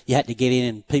 You had to get in,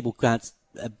 and people can't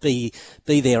be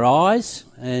their eyes,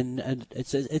 and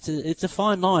it's a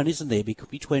fine line, isn't there,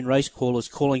 between race callers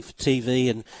calling for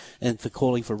TV and for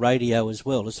calling for radio as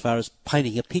well, as far as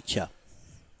painting a picture.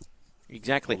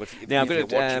 Exactly. Well, if you're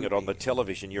watching it on the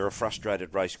television, you're a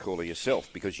frustrated race caller yourself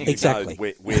because you know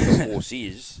where the horse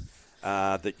is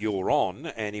that you're on,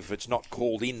 and if it's not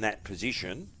called in that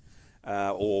position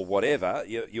or whatever,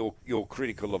 you're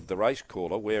critical of the race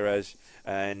caller. Whereas,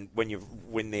 and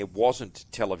when there wasn't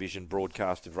television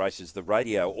broadcast of races, the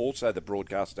radio also the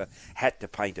broadcaster had to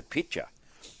paint a picture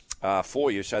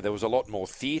for you, so there was a lot more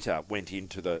theatre went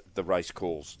into the race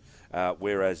calls.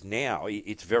 Whereas now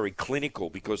it's very clinical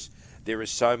because there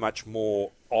is so much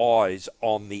more eyes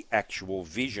on the actual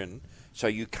vision, so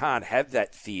you can't have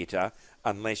that theatre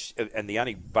unless, and the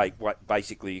only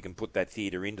basically you can put that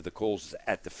theatre into the calls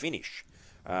at the finish,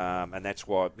 And that's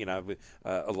why,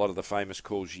 a lot of the famous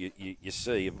calls you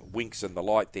see, Winks and the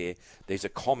Light there's a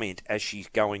comment as she's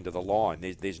going to the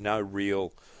line. There's no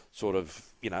real sort of,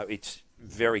 it's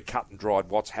very cut and dried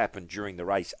what's happened during the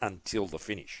race until the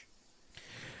finish.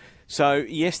 So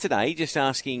yesterday, just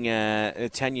asking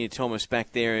Tanya Thomas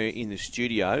back there in the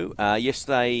studio,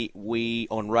 yesterday we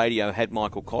on radio had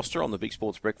Michael Costa on the Big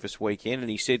Sports Breakfast weekend, and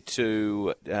he said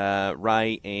to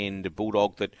Ray and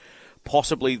Bulldog that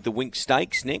possibly the Wink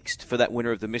Stakes next for that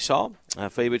winner of the Missile,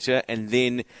 Feverter, and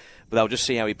then they'll just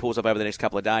see how he pulls up over the next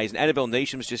couple of days. And Annabelle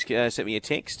Neesham's just sent me a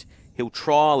text. He'll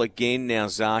trial again now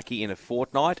Zaki in a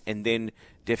fortnight, and then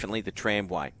definitely the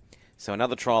Tramway. So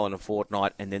another trial in a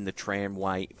fortnight, and then the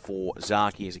Tramway for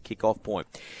Zaki as a kick-off point.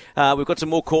 We've got some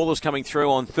more callers coming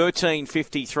through on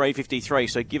 135353,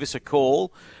 so give us a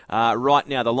call. Right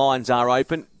now, the lines are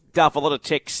open. Duff, a lot of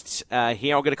texts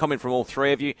here. I'll get a comment from all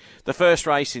three of you. The first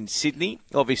race in Sydney,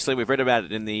 obviously we've read about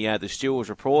it in the Stewards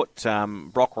report.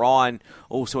 Brock Ryan,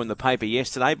 also in the paper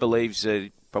yesterday, believes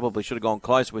probably should have gone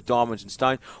closer with Diamonds and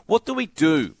Stone. What do we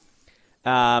do?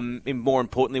 More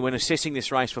importantly, when assessing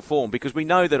this race for form, because we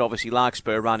know that obviously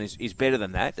Larkspur Run is better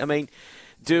than that. I mean,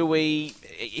 how do we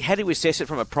assess it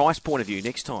from a price point of view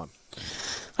next time?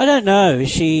 I don't know.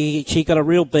 She got a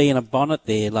real bee in a bonnet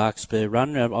there, Larkspur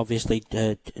Run. Obviously,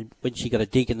 when she got a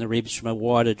dig in the ribs from a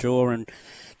wider draw and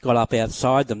got up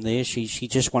outside them there, she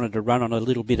just wanted to run on a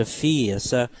little bit of fear.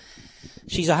 So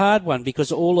she's a hard one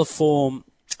because all her form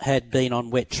had been on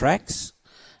wet tracks,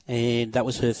 and that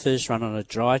was her first run on a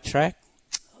dry track.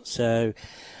 So,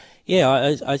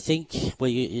 yeah, I think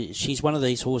she's one of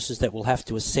these horses that we'll have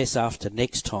to assess after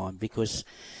next time because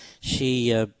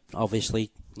she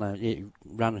obviously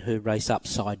run her race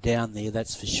upside down there,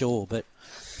 that's for sure. But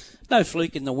no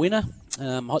fluke in the winner.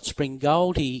 Hot Spring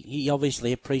Gold, he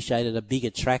obviously appreciated a bigger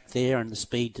track there and the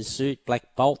speed to suit.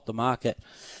 Black Bolt, the market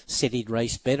said he'd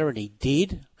race better, and he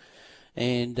did.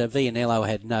 And Vianello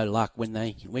had no luck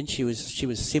when she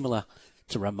was similar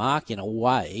to Remark in a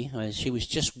way. She was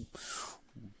just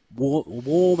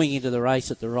warming into the race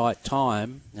at the right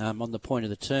time on the point of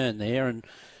the turn there, and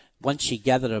once she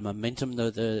gathered her momentum,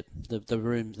 the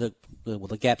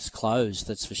gaps closed.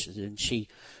 That's for sure. And she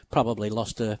probably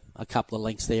lost a couple of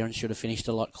lengths there and should have finished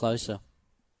a lot closer.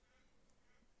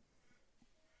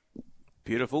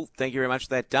 Beautiful. Thank you very much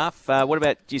for that, Duff. What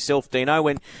about yourself, Dino?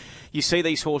 When you see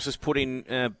these horses put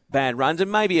in bad runs,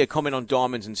 and maybe a comment on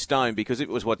Diamonds and Stone, because it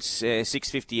was,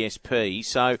 650 SP.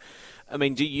 So, I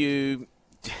mean,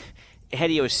 how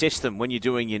do you assess them when you're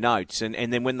doing your notes?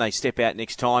 And then when they step out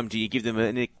next time, do you give them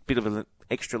a bit of an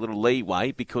extra little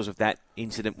leeway because of that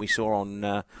incident we saw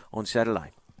on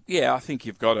Saturday? Yeah, I think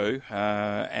you've got to.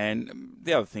 And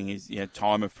the other thing is,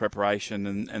 time of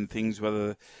preparation and things,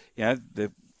 whether,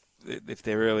 if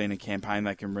they're early in a campaign,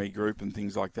 they can regroup and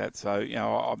things like that. So,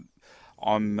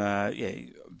 I'm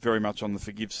very much on the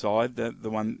forgive side. The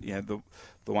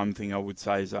one thing I would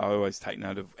say is I always take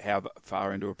note of how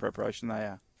far into a preparation they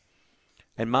are.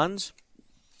 And Munns?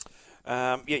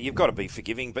 You've got to be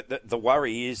forgiving, but the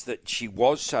worry is that she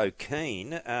was so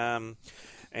keen, and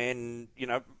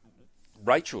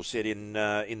Rachel said in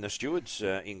the Stewards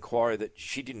inquiry that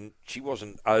she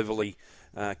wasn't overly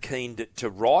keen to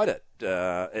ride it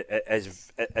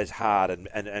as hard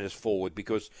and as forward,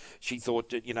 because she thought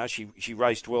that she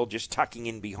raced well just tucking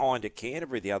in behind at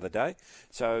Canterbury the other day,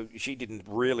 so she didn't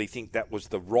really think that was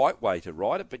the right way to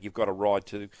ride it. But you've got to ride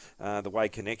to the way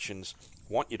Connections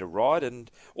want you to ride, and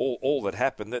all that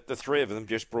happened, that the three of them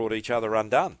just brought each other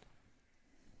undone.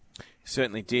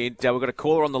 Certainly did. We've got a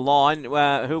caller on the line. Who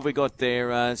have we got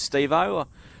there, Steve-O? I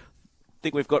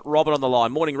think we've got Robert on the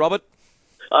line. Morning, Robert.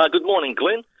 Good morning,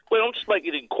 Glenn. Well, I'm just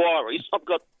making inquiries. I've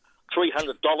got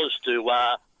 $300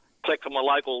 to collect from my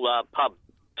local pub,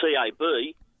 TAB.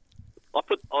 I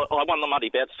won the money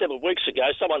about 7 weeks ago.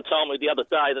 Someone told me the other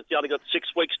day that you only got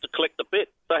 6 weeks to collect the bet.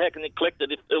 So how can you collect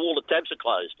it if all the tabs are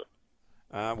closed?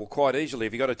 Well, quite easily.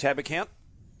 Have you got a tab account?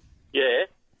 Yeah.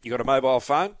 You got a mobile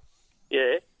phone?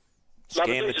 Yeah.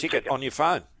 Scan the ticket on your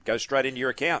phone. Go straight into your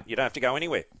account. You don't have to go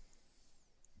anywhere.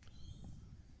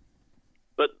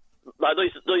 But no,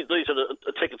 these are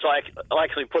the tickets I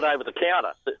actually put over the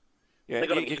counter. Yeah,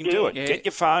 you can do it. Yeah. Get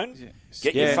your phone. Yeah.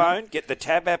 Get your phone. Get the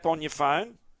tab app on your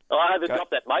phone. I haven't got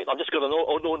that, mate. I've just got an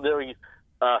ordinary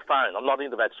phone. I'm not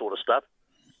into that sort of stuff.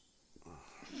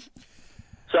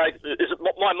 So is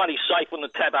my money safe when the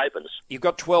tab opens? You've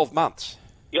got 12 months.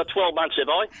 You got 12 months, have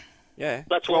I? Yeah,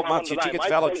 that's 12 months. Your ticket's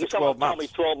valid for 12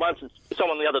 months. Someone told me 12 months.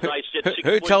 Someone the other day said 6 weeks.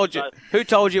 Who told you? Who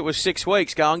told you it was 6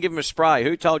 weeks? Go and give him a spray.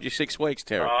 Who told you 6 weeks,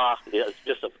 Terry? Yeah, it's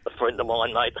just a friend of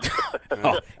mine, mate.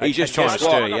 He's just trying to guess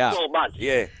what? stir you up. 12 months.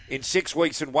 Yeah, in 6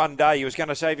 weeks and 1 day, he was going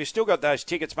to say, if you still got those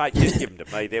tickets, mate, just give them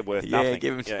to me. They're worth Yeah, nothing.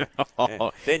 give 'em to- Yeah.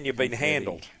 Then you've been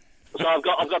handled. So I've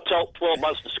got 12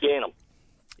 months to scan them.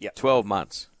 12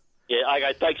 months. Yeah,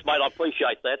 okay, thanks, mate. I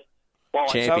appreciate that. Bye.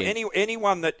 Champion. So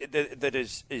anyone that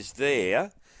is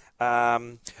there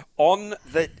on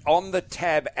the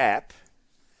Tab app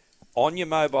on your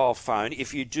mobile phone,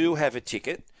 if you do have a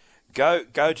ticket, go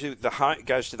to the home,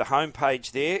 goes to the home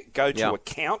page there. Go to Yep.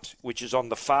 account, which is on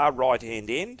the far right hand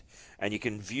end, and you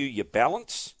can view your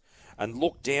balance. And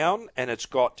look down, and it's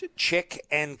got check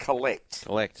and collect.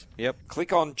 Collect. Yep.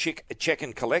 Click on check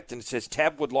and collect, and it says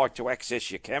Tab would like to access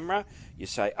your camera. You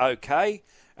say OK,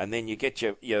 and then you get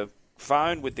your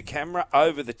phone with the camera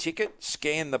over the ticket,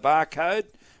 scan the barcode,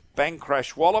 bang,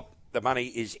 crash, wallop, the money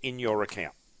is in your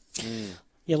account.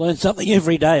 You learn something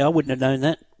every day. I wouldn't have known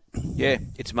that. Yeah,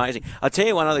 it's amazing. I'll tell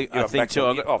you one other thing too.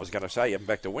 I was going to say you haven't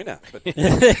backed a winner. But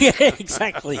Yeah,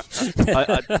 exactly.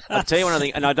 I'll tell you one other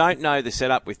thing, and I don't know the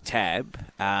setup with Tab,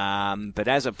 but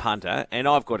as a punter, and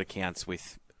I've got accounts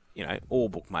with, all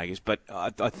bookmakers, but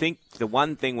I think the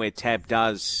one thing where Tab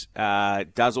does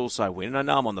also win, and I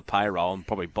know I'm on the payroll, I'm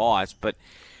probably biased, but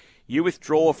you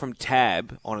withdraw from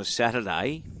Tab on a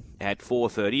Saturday at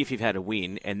 4:30 if you've had a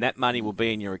win, and that money will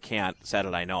be in your account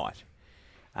Saturday night.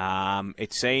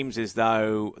 It seems as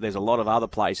though there's a lot of other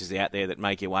places out there that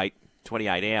make you wait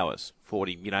 28 hours,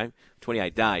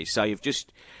 28 days. So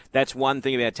that's one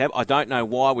thing about Tab. I don't know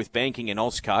why with banking and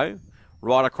Osco,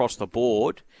 right across the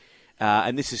board,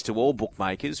 and this is to all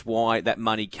bookmakers, why that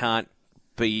money can't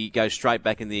go straight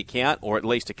back in the account or at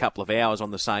least a couple of hours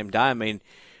on the same day. I mean,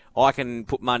 I can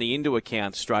put money into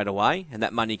accounts straight away and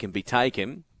that money can be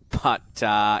taken, but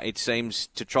it seems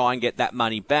to try and get that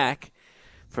money back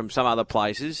from some other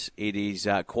places, it is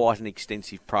quite an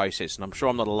extensive process, and I'm sure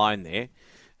I'm not alone there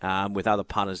with other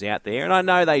punters out there. And I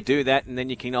know they do that, and then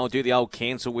you can do the old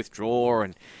cancel withdraw,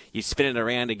 and you spin it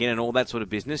around again and all that sort of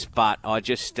business. But I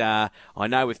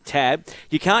know with Tab,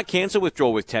 you can't cancel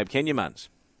withdraw with Tab, can you, Muns?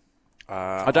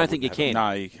 I don't think you can.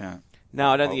 No, you can't.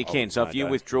 No, I don't think you can. So if you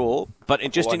withdraw, but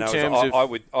just in terms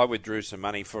of, I withdrew some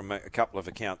money from a couple of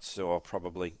accounts, or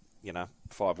probably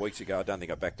 5 weeks ago. I don't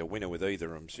think I backed a winner with either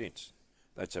of them since.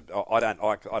 I don't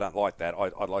like that.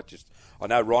 I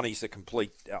know Ronnie's the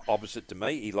complete opposite to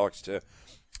me. He likes to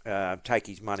take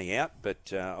his money out,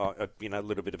 but a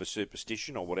little bit of a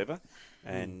superstition or whatever,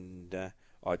 and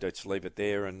I just leave it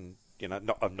there. And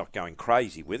I'm not going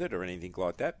crazy with it or anything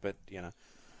like that, but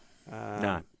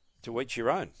no, to each your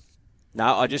own.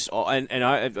 No, I just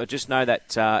know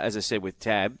that as I said with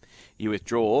Tab, you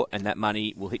withdraw and that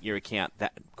money will hit your account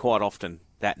that quite often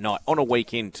that night on a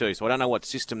weekend too. So I don't know what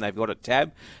system they've got at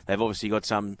Tab. They've obviously got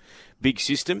some big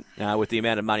system with the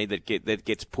amount of money that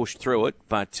gets pushed through it.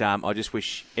 But I just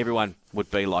wish everyone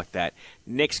would be like that.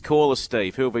 Next caller,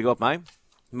 Steve. Who have we got, mate?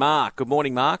 Mark. Good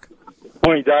morning, Mark.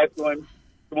 Morning, Dave. Good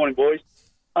morning, boys.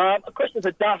 A question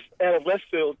for Duff out of left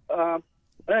field. I don't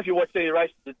know if you watched any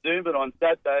races at Doomben on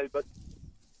Saturday, but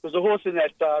there was a horse in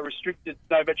that restricted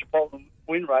no metropolitan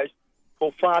win race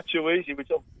called Far Too Easy,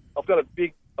 which I've got a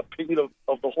big opinion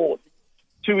of the horse.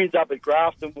 2 wins up at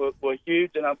Grafton were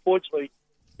huge, and unfortunately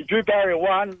he drew barrier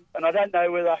 1, and I don't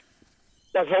know whether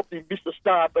that helped him miss the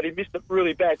start, but he missed it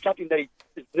really bad, something that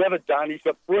he's never done. He's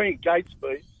got brilliant gate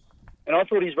speed, and I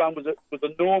thought his run was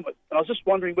enormous. And I was just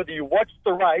wondering whether you watched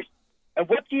the race, and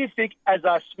what do you think as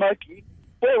a Smokey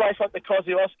for a race like the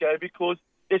Kosciuszko, because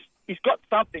he's got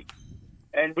something,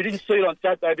 and we didn't see it on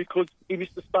Saturday because he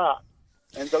missed the start.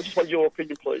 And I just want your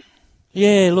opinion, please.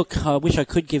 Yeah, look, I wish I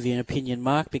could give you an opinion,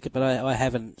 Mark, but I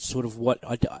haven't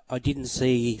I didn't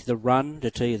see the run, to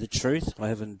tell you the truth. I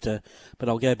haven't, but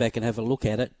I'll go back and have a look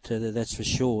at it, that's for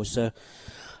sure. So,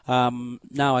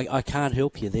 no, I can't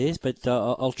help you there, but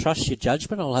I'll trust your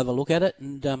judgment. I'll have a look at it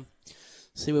and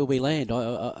see where we land.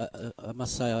 I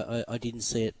must say I didn't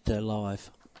see it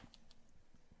live.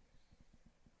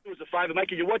 It was a favour,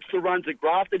 mate. You watch the runs at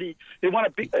Grafton. He won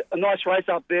a nice race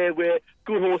up there where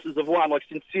good horses have won, like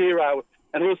Sincero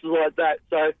and horses like that.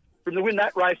 So from to win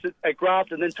that race at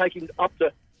Grafton, then taking up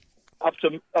to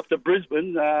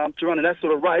Brisbane to run in that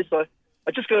sort of race, I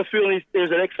just got a feeling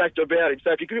there's an X factor about him.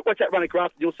 So if you could watch that run at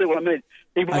Grafton, you'll see what I mean.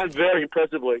 He won very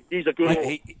impressively. He's a good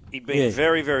horse. He'd been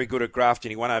very, very good at Grafton.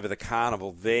 He won over the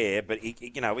Carnival there, but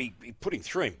he put him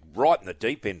through him right in the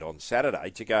deep end on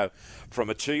Saturday to go from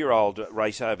a 2-year-old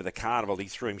race over the Carnival. He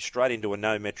threw him straight into a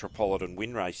no metropolitan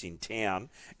win race in town,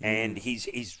 and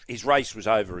his race was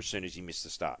over as soon as he missed the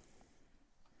start.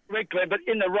 Correct, Glenn, but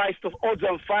in the race, the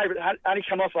odds-on favourite had only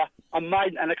come off a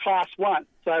maiden and a Class 1.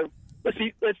 So let's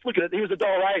look at it. He was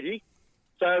 $1.80.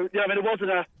 So, it wasn't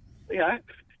You know,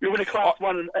 you win a Class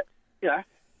 1 and, you know.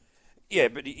 Yeah,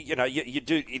 but, you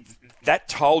do. That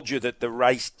told you that the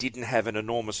race didn't have an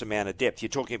enormous amount of depth. You're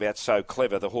talking about So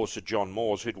Clever, the horse of John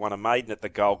Moores, who'd won a maiden at the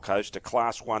Gold Coast, a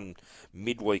Class 1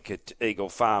 midweek at Eagle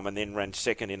Farm, and then ran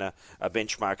second in a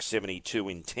benchmark 72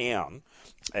 in town.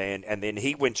 And then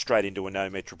he went straight into a no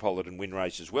Metropolitan win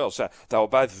race as well. So they were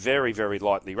both very, very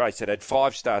lightly raced. They had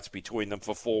 5 starts between them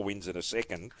for 4 wins and a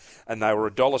second, and they were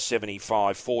 $1.75,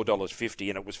 $4.50,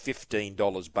 and it was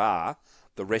 $15 bar,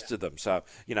 the rest of them. So,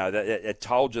 it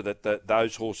told you that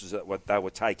those horses that they were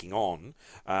taking on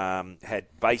had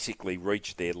basically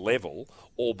reached their level,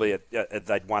 albeit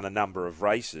they'd won a number of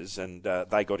races, and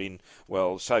they got in,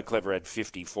 So Clever had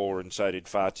 54 and so did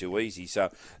Far Too Easy.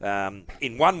 So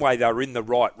in one way, they were in the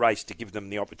right race to give them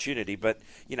the opportunity, but,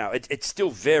 it's still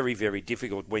very, very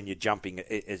difficult when you're jumping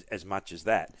as much as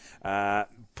that.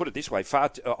 Put it this way,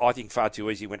 I think Far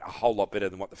Too Easy went a whole lot better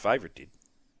than what the favourite did.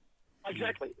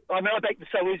 Exactly. I mean, I backed the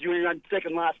So Easy when he ran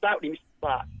second last start when he missed the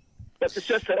start. But it's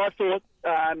just that I thought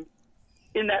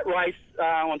in that race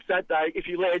on Saturday, if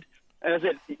you led, and as I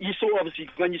said, you saw, obviously,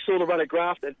 when you saw the run of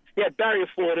Grafton, he had barrier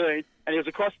 14, and he was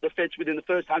across the fence within the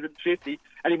first 150,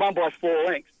 and he won by 4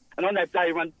 lengths. And on that day,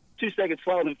 he ran 2 seconds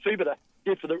slower than Fibita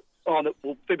did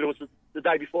Fibita was the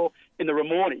day before in the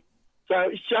Ramornie. So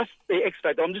it's just the X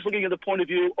factor. I'm just looking at the point of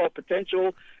view of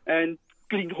potential and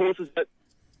getting horses that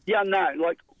the unknown,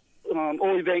 like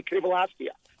Ollie Vancouver last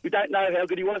year. We don't know how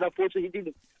good he was. Unfortunately, he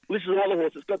didn't. This is another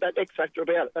horse that's got that X factor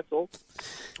about it. That's all.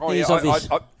 Oh, yeah,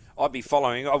 I'd be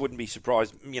following. I wouldn't be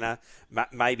surprised.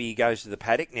 Maybe he goes to the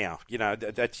paddock now.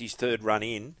 That's his 3rd run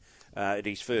in at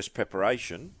his first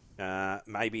preparation.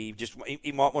 Maybe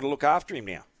he might want to look after him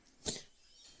now.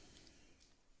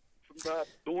 From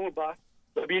Dormer,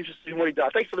 it'll be interesting what he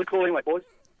does. Thanks for the call, anyway, boys.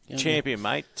 Champion,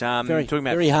 mate. Very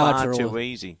Far hard Too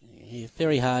Easy. Yeah,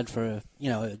 very hard for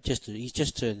he's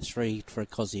just turned 3 for a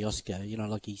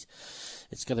Kosciuszko.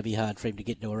 It's going to be hard for him to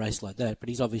get into a race like that. But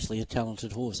he's obviously a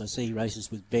talented horse. I see he races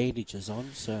with bandages on.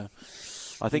 So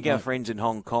I think our friends in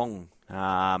Hong Kong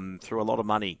threw a lot of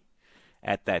money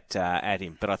at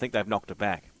him, but I think they've knocked it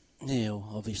back. Yeah, well,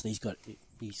 obviously he's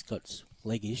got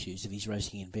leg issues if he's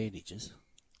racing in bandages.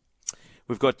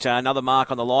 We've got another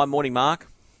Mark on the line. Morning, Mark.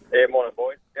 Yeah, morning,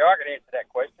 boys. Yeah, I can answer that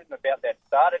question about that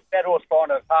start. That horse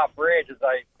kind of half bred as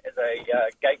a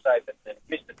gates open and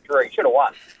missed it 3. Should have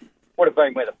won. Would have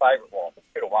been where the favourite was.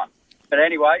 Should have won. But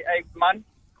anyway, hey, Mun,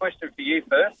 question for you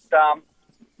first.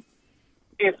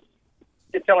 If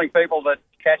you're telling people that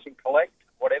cash and collect,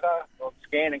 whatever, or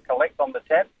scan and collect on the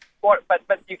tab,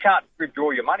 but you can't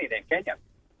withdraw your money then, can you?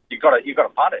 You've got to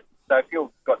punt it. So if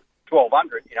you've got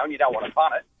 1,200, and you don't want to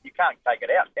punt it, you can't take it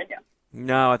out, can you?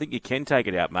 No, I think you can take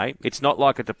it out, mate. It's not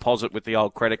like a deposit with the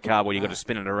old credit card where you've got to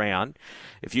spin it around.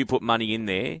 If you put money in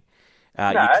there, you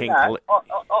can collect.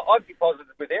 I've deposited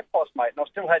with EFTPOS, mate, and I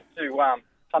still had to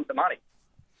punt the money.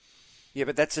 Yeah,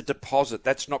 but that's a deposit.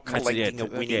 That's not collecting a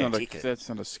winning ticket. That's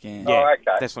not a scam. Yeah, oh,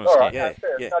 okay. That's not a scam. Right,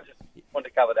 Yeah. I just wanted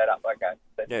to cover that up.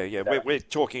 Okay. Yeah. We're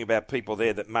talking about people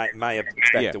there that may have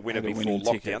backed a winner before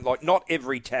lockdown. Ticket. Like, not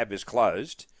every tab is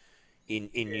closed in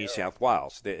New South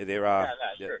Wales. There are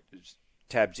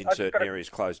tabs in certain areas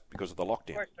closed because of the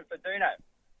lockdown. Question for Duno.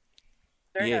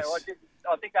 Duno, yes.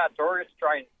 I think Artorias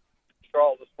trained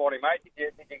Stroll this morning, mate.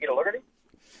 Did you get a look at him?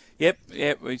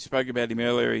 Yep. We spoke about him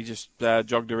earlier. He just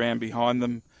jogged around behind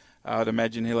them. I'd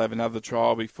imagine he'll have another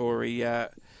trial before he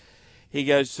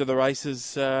goes to the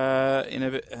races in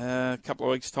a couple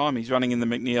of weeks' time. He's running in the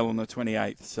McNeil on the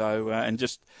 28th. So, and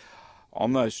just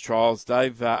on those trials,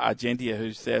 Dave, Argentia,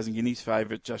 who's 1,000 Guineas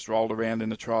favourite, just rolled around in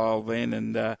the trial then,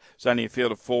 and it was only a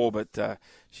field of 4, but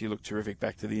she looked terrific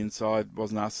back to the inside.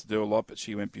 Wasn't asked to do a lot, but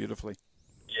she went beautifully.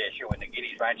 Yeah, she'll win the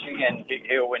Guineas, won't she? And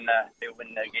he'll win the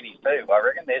Guineas too, I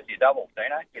reckon. There's your double,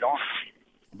 Dino. Get on.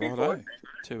 Righto.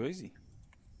 Too easy.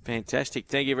 Fantastic.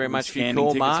 Thank you very much for your Scanning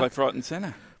call, tickets Mark. left, right and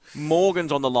centre.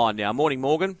 Morgan's on the line now. Morning,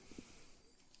 Morgan.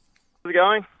 How's it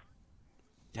going?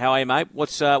 How are you, mate?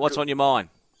 What's on your mind?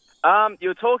 You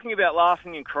were talking about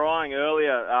laughing and crying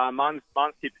earlier. Mun's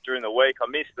tips during the week. I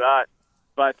missed that.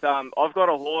 But I've got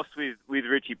a horse with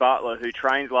Richie Butler who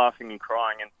trains laughing and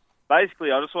crying. And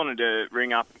basically, I just wanted to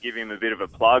ring up and give him a bit of a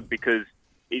plug because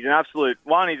he's an absolute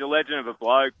one. He's a legend of a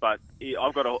bloke. But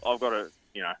I've got a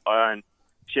I own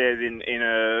shares in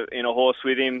a horse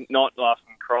with him, not laughing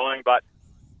and crying. But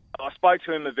I spoke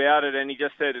to him about it, and he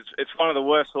just said it's one of the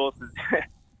worst horses,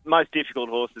 most difficult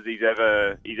horses he's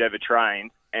ever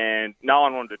trained. And no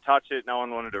one wanted to touch it. No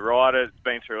one wanted to ride it. It's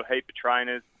been through a heap of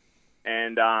trainers,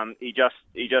 and he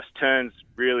just turns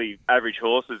really average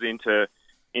horses into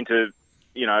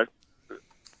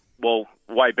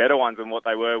way better ones than what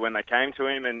they were when they came to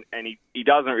him, and he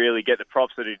doesn't really get the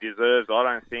props that he deserves, I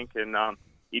don't think, and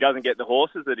he doesn't get the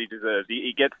horses that he deserves.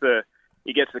 He gets the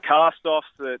cast-offs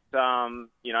that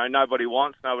nobody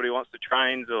wants. Nobody wants to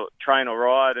train or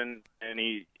ride, and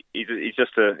he's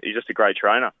just a great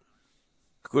trainer.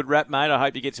 Good rap, mate. I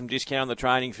hope you get some discount on the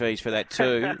training fees for that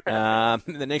too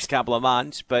in the next couple of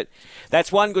months. But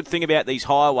that's one good thing about these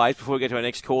highways before we get to our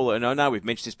next caller. And I know we've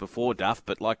mentioned this before, Duff,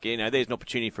 but there's an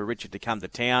opportunity for Richard to come to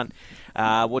town.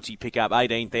 What's he pick up?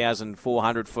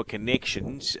 18,400 for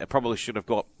connections. Probably should have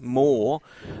got more.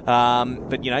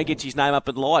 But gets his name up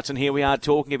in lights. And here we are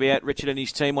talking about Richard and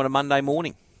his team on a Monday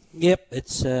morning. Yep,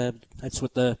 that's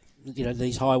what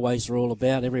these highways are all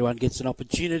about. Everyone gets an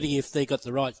opportunity if they got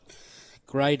the right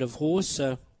grade of horse.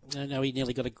 So I know he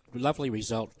nearly got a lovely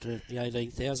result. The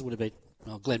 18,000 would have been.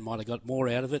 Well, Glenn might have got more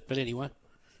out of it, but anyway,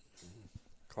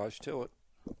 close to it.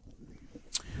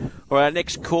 All right,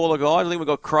 next caller, guys. I think we've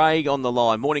got Craig on the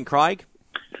line. Morning, Craig.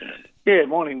 Yeah,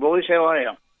 morning, boys. How are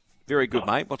you? Very good,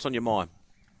 mate. What's on your mind?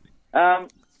 I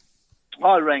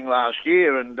rang last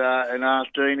year and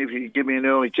asked Dean if he could give me an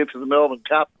early tip for the Melbourne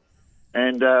Cup,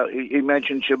 and he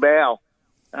mentioned Shabao.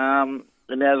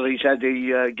 And now that he's had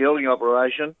the gelding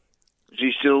operation, is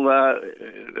he still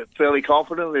fairly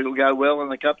confident it'll go well in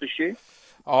the Cup this year?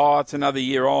 Oh, it's another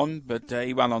year on, but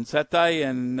he won on Saturday,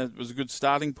 and it was a good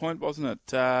starting point, wasn't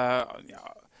it?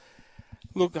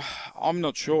 Look, I'm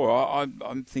not sure.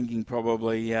 I'm thinking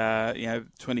probably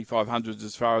 2,500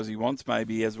 as far as he wants,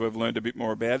 maybe, as we've learned a bit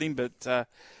more about him. But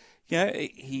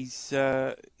he's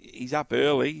up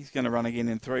early. He's going to run again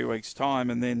in 3 weeks' time,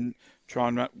 and then try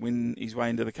and win his way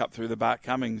into the Cup through the Bart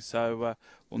Cummings. So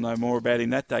we'll know more about him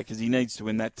that day, because he needs to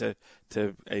win that to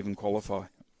even qualify.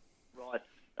 Right.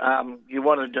 You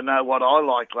wanted to know what I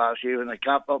liked last year in the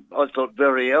Cup. I thought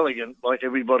Very Elegant, like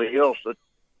everybody else, that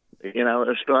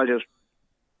Australia's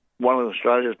one of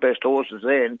Australia's best horses.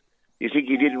 Then you think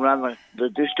he didn't run the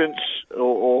distance,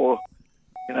 or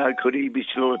could he be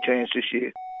still a chance this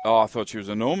year? Oh, I thought she was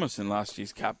enormous in last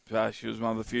year's Cup. She was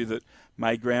one of the few that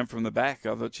made ground from the back.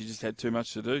 I thought she just had too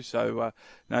much to do. So,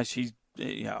 no, she's.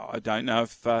 I don't know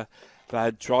if they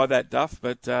had tried that, Duff,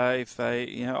 but if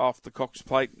they, off the Cox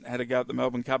Plate, had to go at the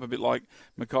Melbourne Cup a bit like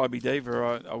Makybe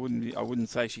Diva, I wouldn't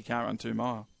say she can't run 2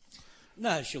 mile.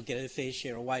 No, she'll get her fair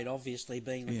share of weight, obviously,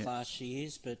 being the class she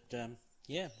is. But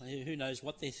who knows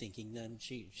what they're thinking?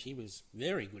 She was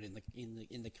very good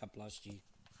in the Cup last year.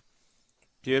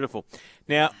 Beautiful.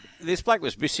 Now, this bloke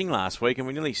was missing last week,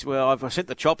 and I sent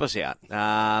the choppers out.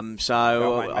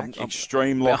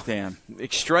 Extreme lockdown.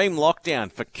 Extreme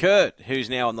lockdown for Kurt,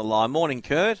 who's now on the line. Morning,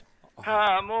 Kurt.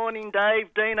 Morning,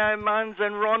 Dave, Dino, Munns,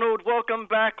 and Ronald. Welcome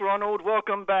back, Ronald.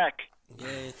 Welcome back. Yeah,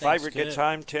 thanks, Favourite Kurt. gets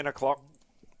home 10 o'clock.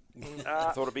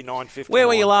 I thought it'd be 9:50. Where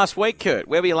were you last week, Kurt?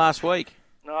 Where were you last week?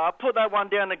 No, I put that one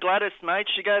down to Gladys, mate.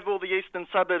 She gave all the Eastern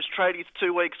Suburbs tradies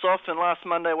 2 weeks off, and last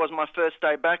Monday was my first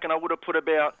day back, and I would have put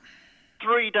about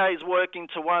 3 days work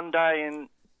into 1 day. And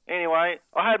anyway,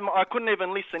 I couldn't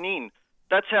even listen in.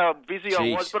 That's how busy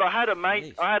I was. But I had a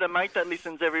mate that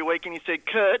listens every week, and he said,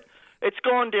 "Kurt, it's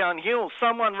gone downhill."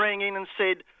 Someone rang in and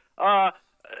said,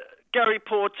 Gary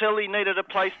Portelli needed a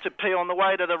place to pee on the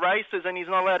way to the races, and he's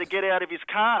not allowed to get out of his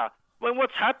car. Well,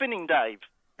 what's happening, Dave?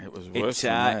 It was worse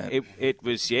than that. It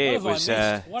was,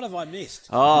 yeah. What have I missed?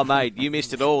 Oh, mate, you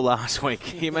missed it all last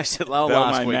week. You missed it all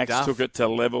last week, Max Duff. took it to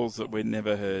levels that we'd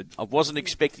never heard. I wasn't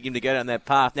expecting him to go down that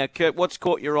path. Now, Kurt, what's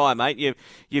caught your eye, mate?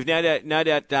 You've no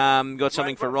doubt got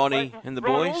something for Ronnie and the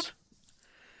Ronald? boys?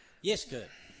 Yes, Kurt.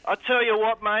 I tell you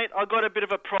what, mate, I got a bit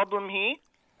of a problem here.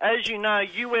 As you know,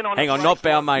 you went on. Hang on, not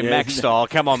Balmain Max style.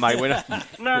 Come on, mate.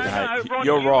 No, Ron,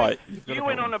 you're right. You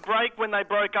went on a break when they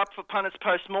broke up for Punters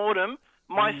Post-Mortem.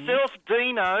 Myself,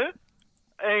 Dino,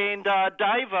 and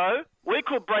Davo, we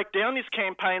could break down this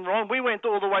campaign, Ron. We went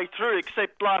all the way through,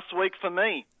 except last week for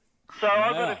me. So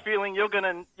I've got a feeling you're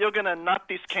gonna nut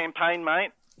this campaign,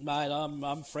 mate. Mate,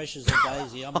 I'm fresh as a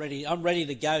daisy. I'm ready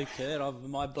to go, Kurt.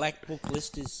 My black book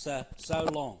list is so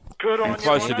long. Good on and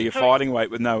closer to your fighting weight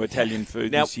with no Italian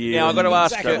food this year. Now I've got to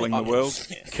ask travelling the world.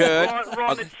 Kurt,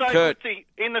 Ron, it's so good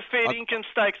in the Fair Income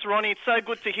Stakes, Ronnie. It's so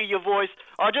good to hear your voice.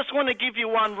 I just want to give you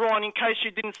one, Ron, in case you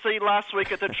didn't see last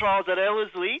week at the trials at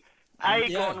Ellerslie.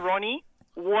 Aegon, Ronnie.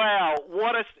 Wow,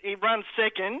 he runs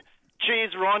second.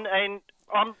 Cheers, Ron, and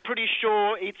I'm pretty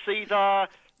sure it's either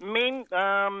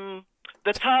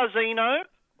the Tarzino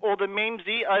or the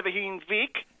Memsey over here in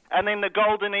Vic, and then the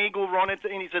Golden Eagle, Ron, it's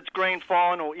its grand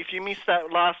final. If you missed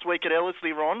that last week at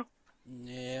Ellerslie, Ron.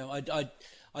 Yeah,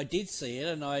 I did see it,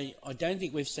 and I don't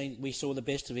think we saw the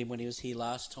best of him when he was here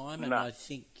last time, and I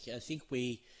think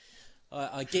we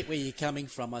I get where you're coming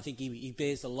from. I think he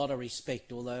bears a lot of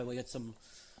respect, although we got some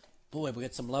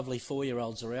lovely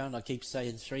 4-year-olds around. I keep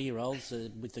saying 3-year-olds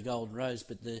with the Golden Rose,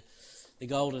 but the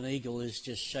Golden Eagle is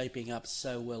just shaping up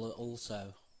so well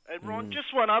also. And Ron,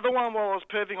 just one other one while I was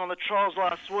perving on the trials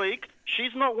last week.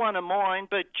 She's not one of mine,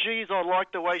 but geez, I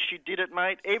like the way she did it,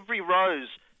 mate. Every Rose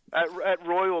at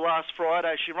Royal last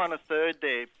Friday, she ran a third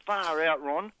there. Far out,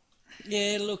 Ron.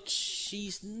 Yeah, look,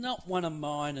 she's not one of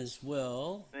mine as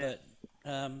well, but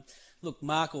look,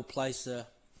 Mark will place her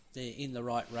in the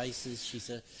right races. She's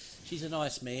a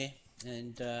nice mare,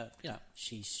 and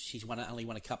she's only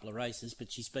won a couple of races,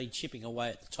 but she's been chipping away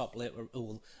at the top level,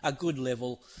 or a good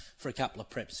level, for a couple of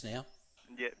preps now.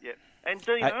 Yep. And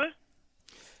Dino?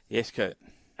 Yes, Kurt.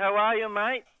 How are you,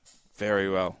 mate? Very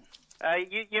well.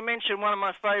 You mentioned one of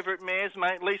my favourite mares,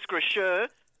 mate, Lise Gracheur.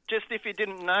 Just if you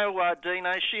didn't know,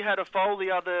 Dino, she had a foal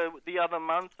the other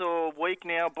month or week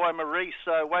now by Maurice,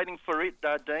 so waiting for it,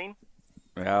 Dean.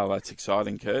 Well, that's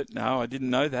exciting, Kurt. No, I didn't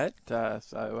know that.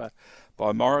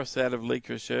 By Morris out of Lise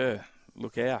Gracheur.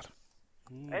 Look out.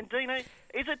 And Dino, is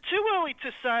it too early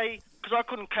to say, because I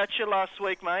couldn't catch you last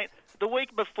week, mate, the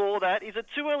week before that, is it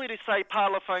too early to say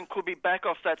Parlophone could be back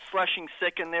off that slashing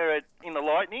second there in the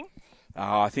Lightning?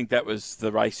 I think that was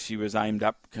the race she was aimed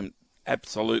up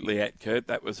absolutely at, Kurt.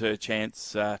 That was her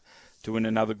chance to win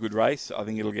another good race. I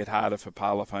think it'll get harder for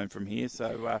Parlophone from here.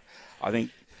 So I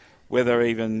think whether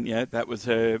even that was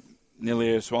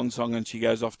nearly her swan song and she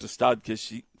goes off to stud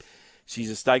because she's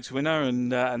a stakes winner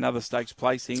and another stakes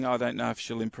placing. I don't know if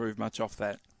she'll improve much off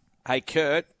that. Hey,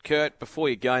 Kurt, before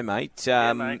you go, mate,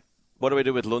 mate. What do we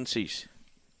do with Luncey's?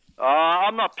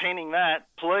 I'm not penning that.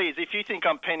 Please, if you think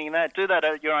I'm penning that, do that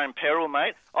at your own peril,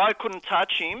 mate. I couldn't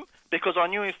touch him because I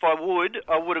knew if I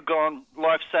would have gone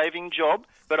life-saving job,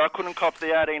 but I couldn't cop the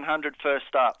 1800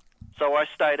 first up. So I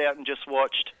stayed out and just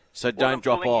watched. So don't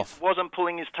drop off. Wasn't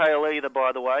pulling his tail either,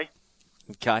 by the way.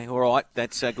 Okay, all right.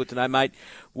 That's good to know, mate.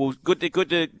 Well, good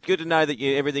to know that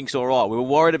everything's all right. We were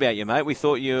worried about you, mate. We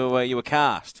thought you were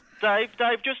cast. Dave,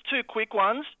 just two quick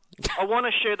ones. I want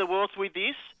to share the wealth with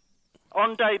this.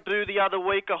 On debut the other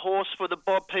week, a horse for the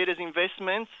Bob Peters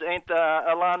Investments, and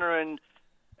Alana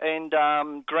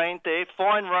and Grant there.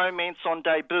 Fine Romance on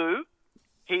debut.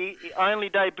 He only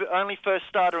first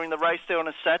starter in the race there on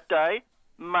a Saturday.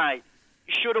 Mate,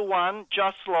 he should have won,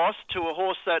 just lost to a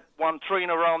horse that won 3 in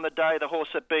a row on the day, the horse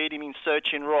that beat him in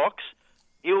Searching Rocks.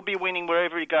 He'll be winning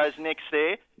wherever he goes next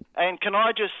there. And can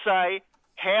I just say,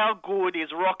 how good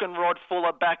is Rock and Rod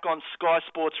Fuller back on Sky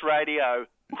Sports Radio?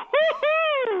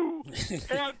 Woohoo!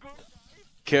 How good.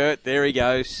 Kurt, there he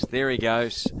goes.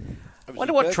 I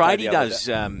wonder what trade he does,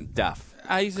 Duff.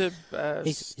 He's a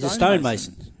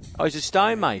stonemason. Oh, he's a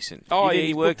stonemason. Oh,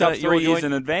 he worked up 3 years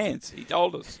in advance. He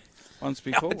told us once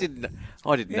before. I didn't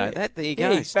know that. There you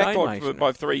go. He's back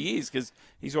by 3 years because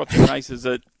he's watching races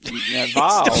at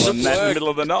Vale and that in the middle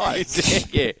of the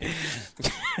night. Yeah.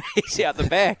 He's out the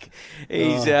back.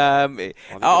 He's. I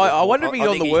wonder if he's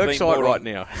on the work site right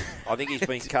now. I think he's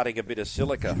been cutting a bit of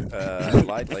silica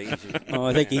lately.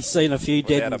 I think he's seen a few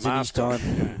dead ones in his time.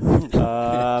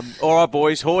 All right,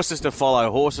 boys. Horses to follow.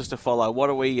 What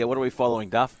are we following,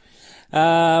 Duff?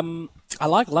 I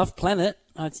like Love Planet.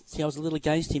 I was a little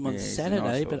against him on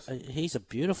Saturday, nice but he's a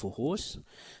beautiful horse,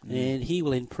 and he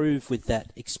will improve with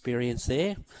that experience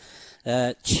there.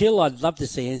 Chill, I'd love to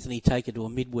see Anthony take it to a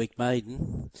midweek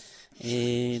maiden.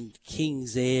 And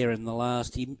King's Air in the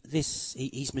last.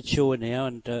 He's mature now,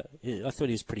 and I thought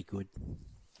he was pretty good.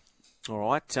 All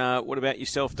right. What about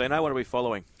yourself, Dino? What are we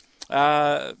following?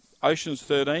 Oceans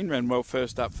 13 ran well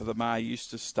first up for the Mar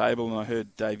Eustace stable, and I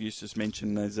heard Dave Eustace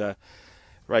mention there's a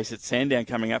race at Sandown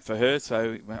coming up for her,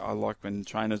 so I like when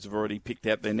trainers have already picked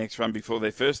out their next run before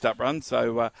their first up run,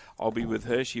 so I'll be with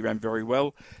her. She ran very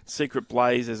well. Secret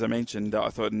Blaze, as I mentioned, I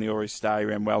thought in the Ori Star he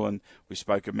ran well, and we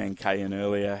spoke of Mancayan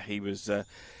earlier. He was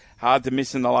hard to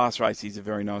miss in the last race. He's a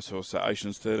very nice horse. So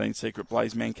Oceans 13, Secret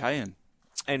Blaze, Mancayan.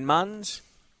 And Munns?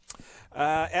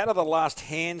 Out of the last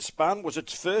handspun, was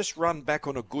its first run back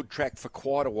on a good track for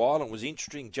quite a while, and it was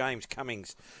interesting. James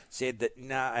Cummings said that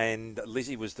and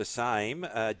Lizzie was the same,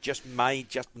 just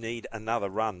need another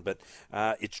run, but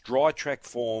its dry track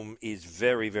form is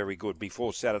very, very good.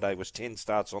 Before Saturday was 10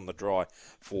 starts on the dry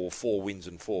for 4 wins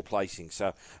and 4 placings,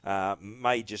 so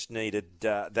May just needed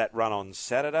that run on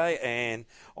Saturday, and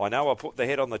I know I put the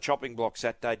head on the chopping block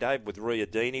Saturday, Dave, with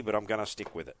Riadini, but I'm going to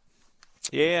stick with it.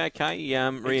 Yeah, okay.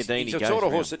 Riadini he's the sort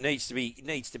of horse that needs to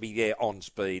be there on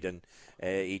speed, and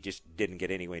he just didn't get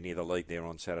anywhere near the lead there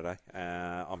on Saturday.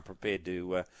 I'm prepared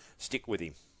to stick with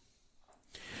him.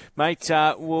 Mate,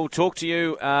 we'll talk to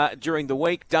you during the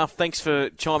week. Duff, thanks for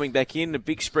chiming back in. A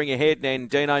big spring ahead, and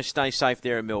Dino, stay safe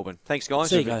there in Melbourne. Thanks, guys.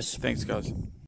 See you guys. Thanks, guys.